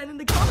 1 to 10 in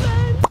the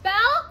comments. Bell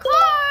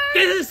car.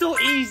 This is so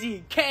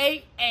easy.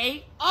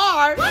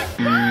 K-A-R. What?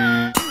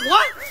 Bell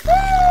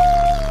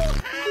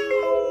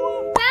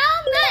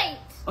night.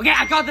 Okay,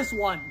 I got this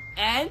one.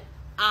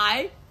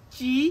 N-I-G-T.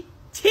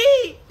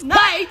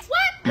 Night.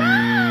 What?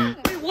 Wrong.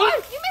 Wait, what?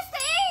 You missed the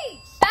H.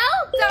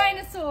 Bell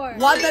dinosaur.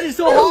 What? That is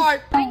so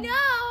hard. I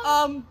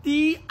know.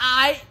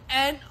 D-I-N-O-S-A-U-R?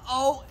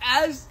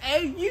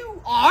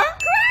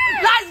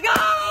 Let's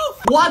go!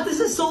 What? This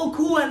is so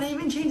cool and it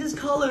even changes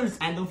colors.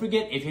 And don't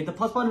forget, if you hit the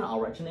plus button, I'll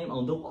write your name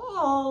on the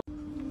wall.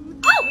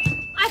 Oh,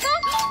 I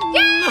found.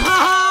 Yeah.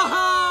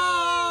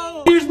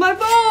 No! Here's my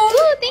phone!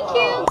 Ooh, thank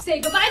you. Say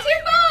goodbye to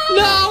your phone.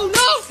 No!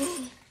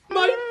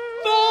 My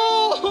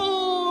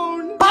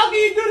phone! How can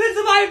you do this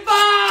to my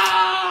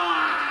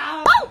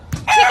phone? Oh,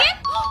 chicken.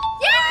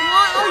 Yeah.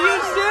 What? Are you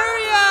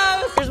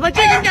serious? Here's my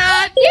chicken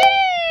cat!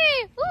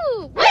 Yay!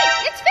 Ooh, wait,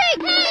 it's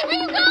fake. Hey, where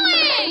you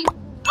going?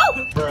 Oh,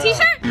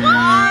 t-shirt.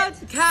 What?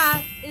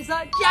 Cat is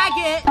a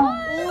jacket.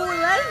 Ooh,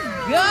 let's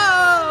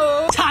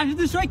go. Time to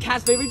destroy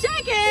Cat's favorite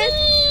jacket.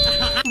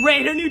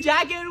 Rate her new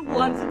jacket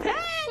 1 to 10.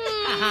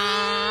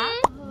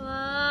 Oh!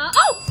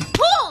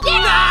 Pool!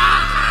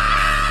 Yeah!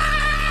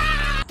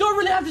 Don't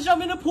really have to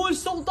jump in the pool, it's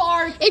so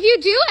dark. If you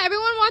do,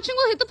 everyone watching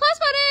will hit the plus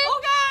button.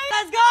 Okay,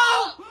 let's go.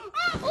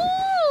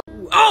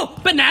 Ooh. Oh,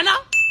 banana?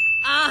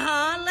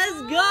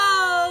 Let's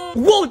go.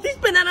 Whoa, these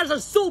bananas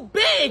are so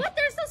big. What?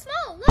 They're so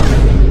small. Look.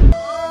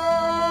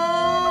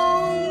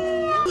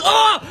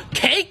 Oh,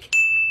 cake?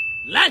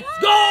 Let's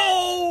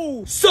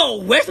go. So,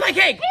 where's my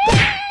cake?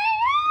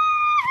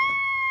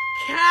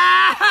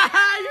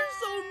 You're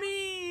so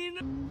mean.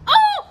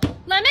 Oh!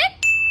 Lemon?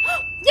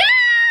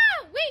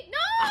 Yeah! Wait, no!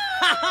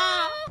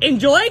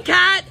 Enjoy,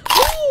 cat.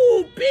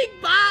 Ooh, big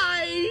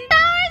bite.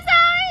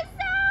 Sour!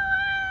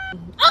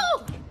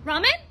 Oh!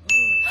 Ramen?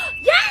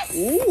 Yes!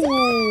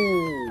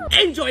 Ooh.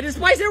 Enjoy the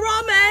spicy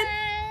ramen.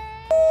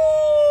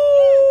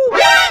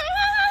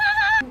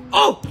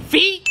 Oh,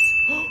 feet.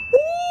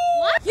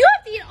 What? You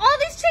have to eat all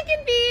these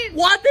chicken feet.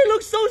 What? They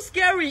look so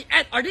scary.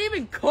 And are they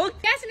even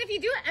cooked? Yes, and if you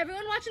do,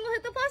 everyone watching will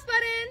hit the plus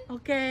button.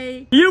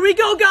 Okay. Here we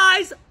go,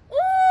 guys.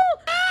 Ooh!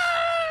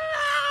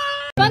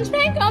 Sponge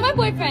prank on my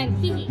boyfriend.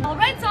 Hee.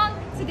 Alright, Zhong.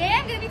 Today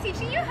I'm going to be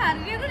teaching you how to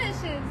do the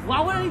dishes.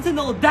 Why would I need to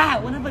know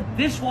that when I have a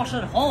dishwasher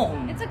at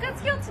home? It's a good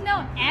skill to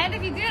know. And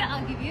if you do it,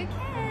 I'll give you a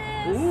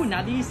kiss. Ooh,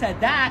 now that you said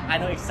that, I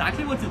know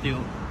exactly what to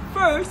do.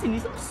 First, you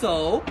need some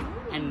soap.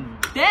 And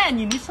then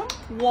you need some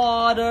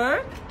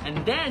water.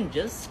 And then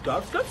just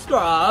scrub, scrub,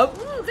 scrub.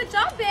 Ooh, good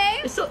job,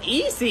 babe. It's so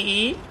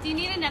easy. Do you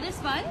need another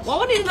sponge? Why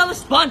would I need another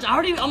sponge?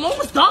 I'm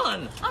almost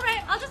done.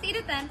 Alright, I'll just eat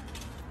it then.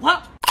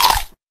 What?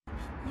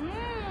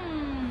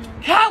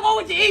 Cat, why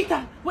would you eat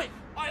that? Wait,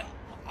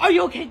 are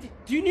you okay?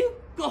 Do you need to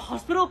go to the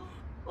hospital?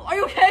 Are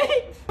you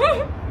okay?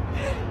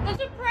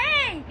 That's a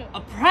prank. A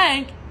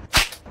prank?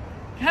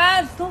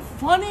 Cat, it's not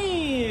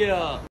funny.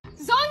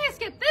 Zhong has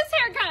get this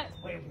haircut.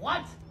 Wait,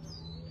 what?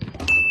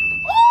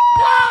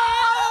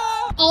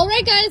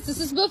 Alright guys, this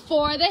is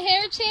before the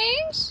hair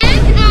change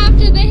and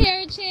after the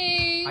hair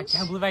change. I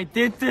can't believe I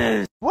did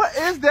this. What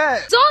is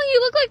that? Zhong, you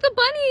look like the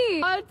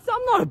bunny. What?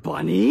 I'm not a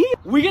bunny.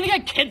 We're gonna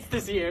get kids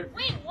this year.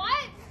 Wait,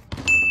 what?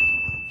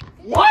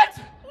 What?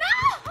 No!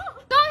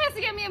 Zhong has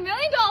to get me $1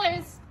 million.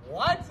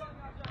 What?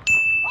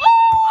 Oh!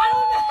 I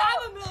don't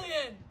have $1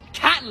 million.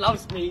 Cat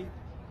loves me.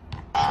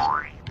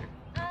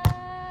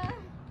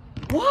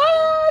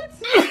 What?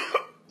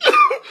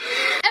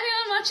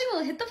 Everyone watching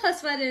will hit the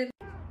plus button.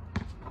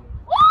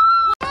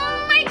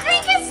 My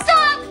drink is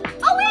stuck!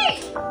 Oh wait!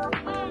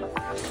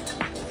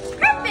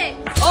 Perfect!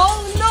 Oh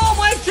no,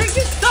 my drink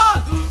is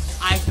stuck!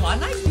 I got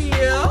an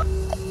idea.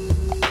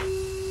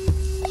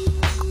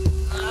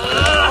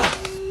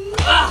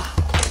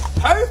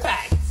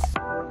 Perfect!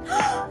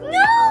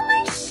 No,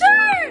 my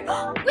shirt!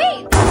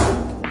 Wait!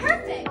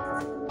 Perfect!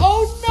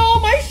 Oh no,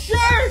 my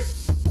shirt!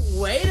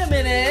 Wait a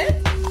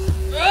minute.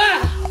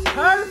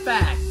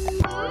 Perfect!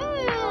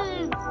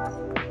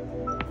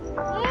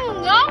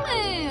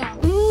 Yummy!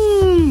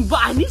 But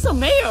I need some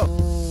mayo.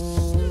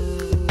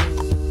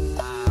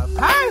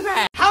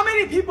 Perfect! How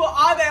many people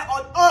are there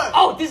on Earth?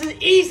 Oh, this is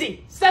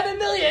easy. 7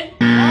 million.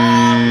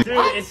 Dude,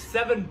 it's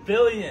 7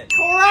 billion.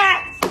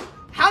 Correct!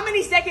 How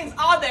many seconds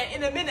are there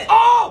in a minute?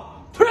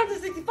 Oh,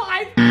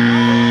 365.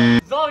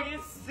 Zhong,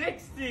 it's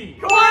 60.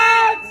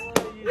 Correct!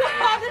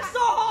 Wow, that's so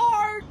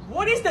hard.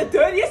 What is the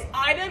dirtiest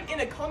item in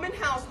a common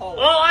household?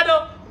 Oh, I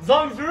know.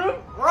 Zhong's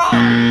room?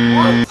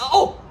 Wrong!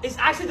 Oh, it's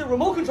actually the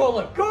remote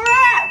controller.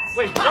 Correct!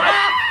 Wait,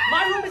 what?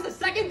 My room is the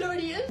second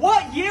dirtiest.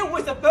 What year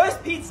was the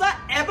first pizza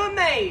ever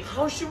made?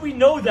 How should we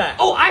know that?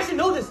 Oh, I should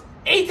know this.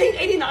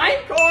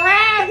 1889?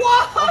 Correct!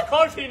 Of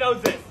course he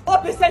knows this.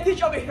 What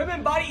percentage of a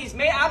human body is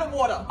made out of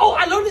water? Oh,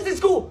 I learned this in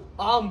school.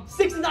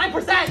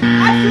 69%.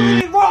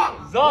 Absolutely wrong!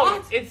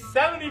 Zhong, it's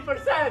 70%.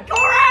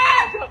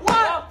 Correct!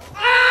 What?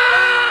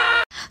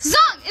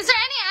 Zhong, is there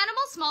any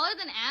animal smaller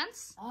than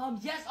ants?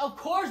 Yes, of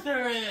course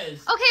there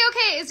is.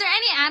 Okay, is there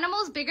any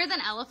animals bigger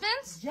than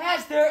elephants?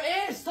 Yes, there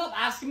is. Stop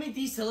asking me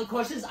these silly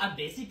questions. I'm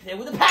basically playing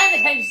with a panda,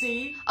 can you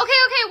see?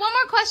 Okay, one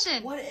more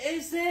question. What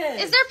is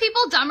this? Is there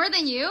people dumber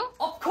than you?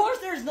 Of course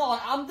there's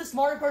not. I'm the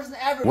smartest person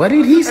ever. What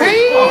did he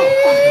say?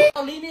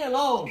 Oh, leave me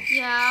alone.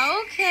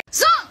 Yeah, okay.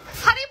 Zhong,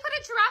 how do you put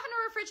a giraffe in a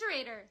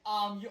refrigerator?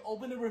 You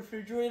open the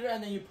refrigerator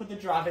and then you put the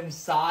giraffe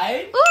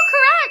inside. Ooh,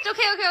 correct.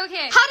 Okay.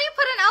 How do you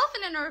put an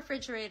elephant in a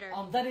refrigerator?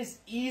 That is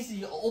easy.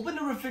 You open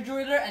the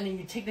refrigerator and then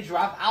you take the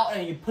giraffe out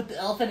and you put the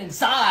elephant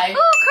inside. Ooh,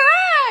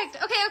 correct.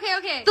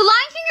 Okay. The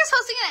Lion King is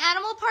hosting an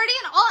animal party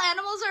and all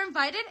animals are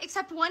invited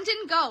except one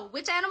didn't go.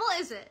 Which animal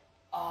is it?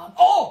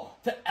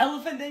 The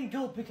elephant didn't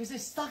go because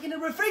it's stuck in the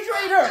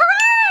refrigerator. Correct!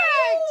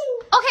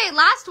 Okay,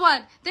 last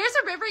one. There's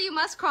a river you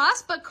must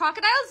cross, but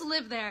crocodiles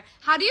live there.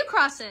 How do you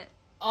cross it?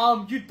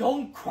 You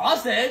don't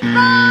cross it.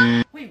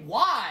 Wrong. Wait,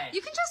 why? You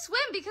can just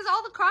swim because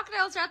all the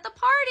crocodiles are at the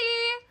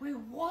party. Wait,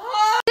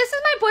 what? This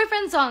is my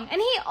boyfriend Zhong,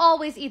 and he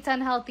always eats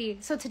unhealthy.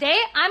 So today,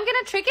 I'm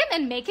gonna trick him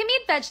and make him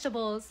eat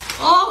vegetables.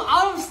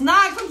 Out of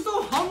snacks. I'm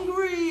so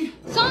hungry.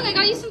 Zhong, I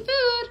got you some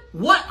food.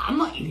 What? I'm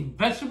not eating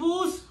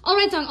vegetables.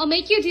 Alright, Zhong, I'll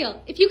make you a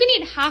deal. If you can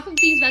eat half of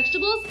these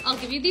vegetables, I'll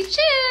give you these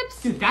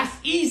chips. Dude, that's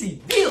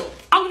easy. Deal.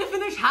 I'm gonna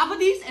finish half of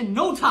these in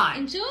no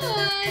time. Enjoy.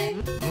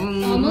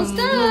 Almost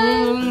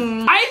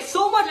done. I ate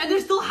so much and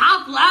there's still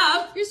half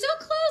left. You're so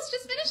close.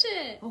 Just finish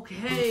it.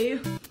 Okay.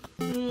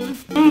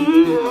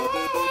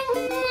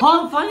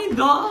 I'm finally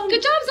done.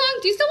 Good job,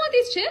 Zhong. Do you still want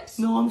these chips?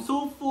 No, I'm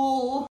so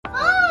full.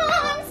 Oh,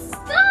 I'm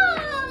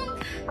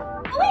stuck.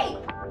 Oh, wait.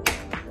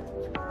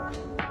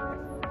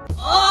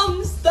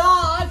 I'm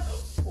stuck.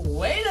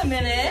 Wait a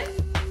minute.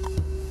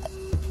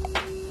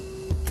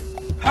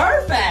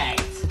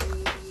 Perfect.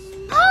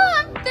 Oh,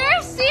 I'm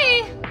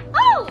thirsty.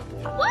 Oh,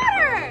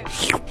 water.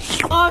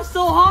 Oh, it's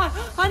so hot.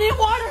 I need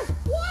water.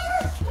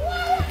 Water.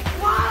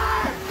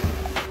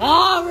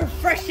 Oh,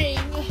 refreshing.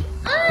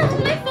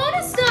 My phone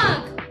is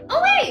stuck.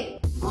 Oh, wait.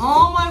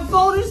 Oh, my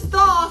phone is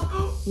stuck.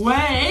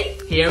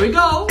 Wait. Here we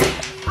go.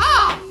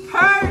 Ah,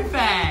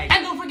 perfect.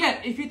 And don't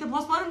forget, if you hit the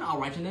plus button, I'll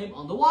write your name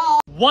on the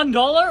wall.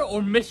 $1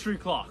 or mystery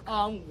clock?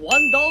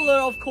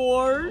 $1, of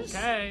course.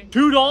 Okay.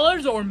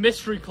 $2 or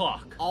mystery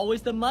clock?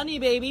 Always the money,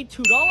 baby.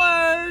 $2.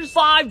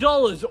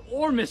 $5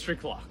 or mystery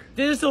clock?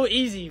 This is so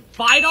easy.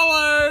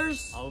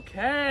 $5.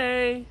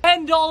 Okay.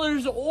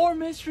 $10 or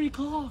mystery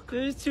clock?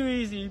 This is too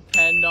easy.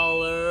 $10.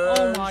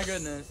 Oh my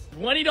goodness.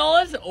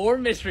 $20 or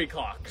mystery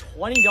clock?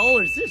 $20.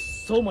 This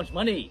is so much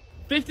money.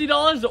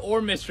 $50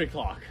 or mystery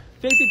clock?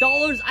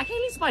 $50. I can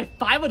at least buy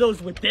 5 of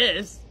those with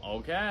this.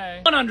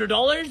 Okay.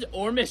 $100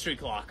 or mystery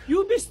clock? You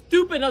would be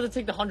stupid not to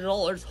take the $100.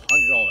 $100.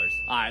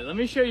 Alright, let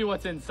me show you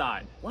what's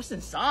inside. What's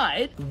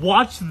inside?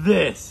 Watch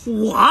this.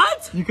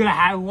 What? You could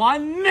have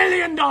 $1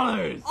 million.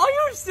 Are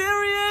you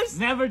serious?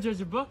 Never judge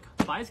a book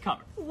by its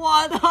cover.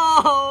 What?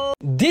 Oh.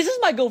 This is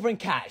my girlfriend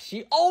Kat.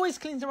 She always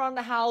cleans around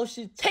the house.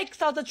 She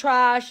takes out the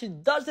trash. She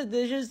does the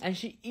dishes. And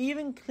she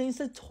even cleans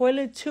the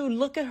toilet too.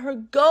 Look at her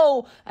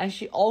go. And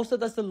she also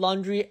does the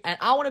laundry. And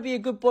I want to be a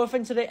good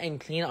boyfriend today and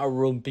clean our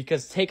room.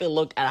 Because take a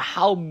look at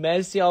how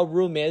messy our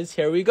room is.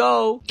 Here we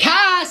go.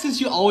 Kat,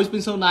 since you've always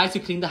been so nice to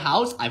clean the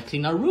house, I've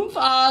cleaned our room for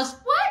us.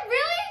 What?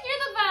 Really? You're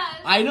the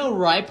best. I know,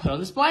 right? Put on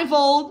this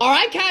blindfold.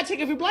 Alright, Kat, take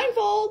off your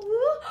blindfold.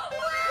 Wow,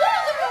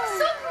 the room's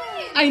so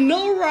clean. I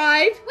know,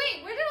 right?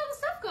 Wait, where did all the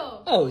stuff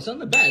go? Oh, it's on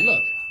the bed,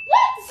 look.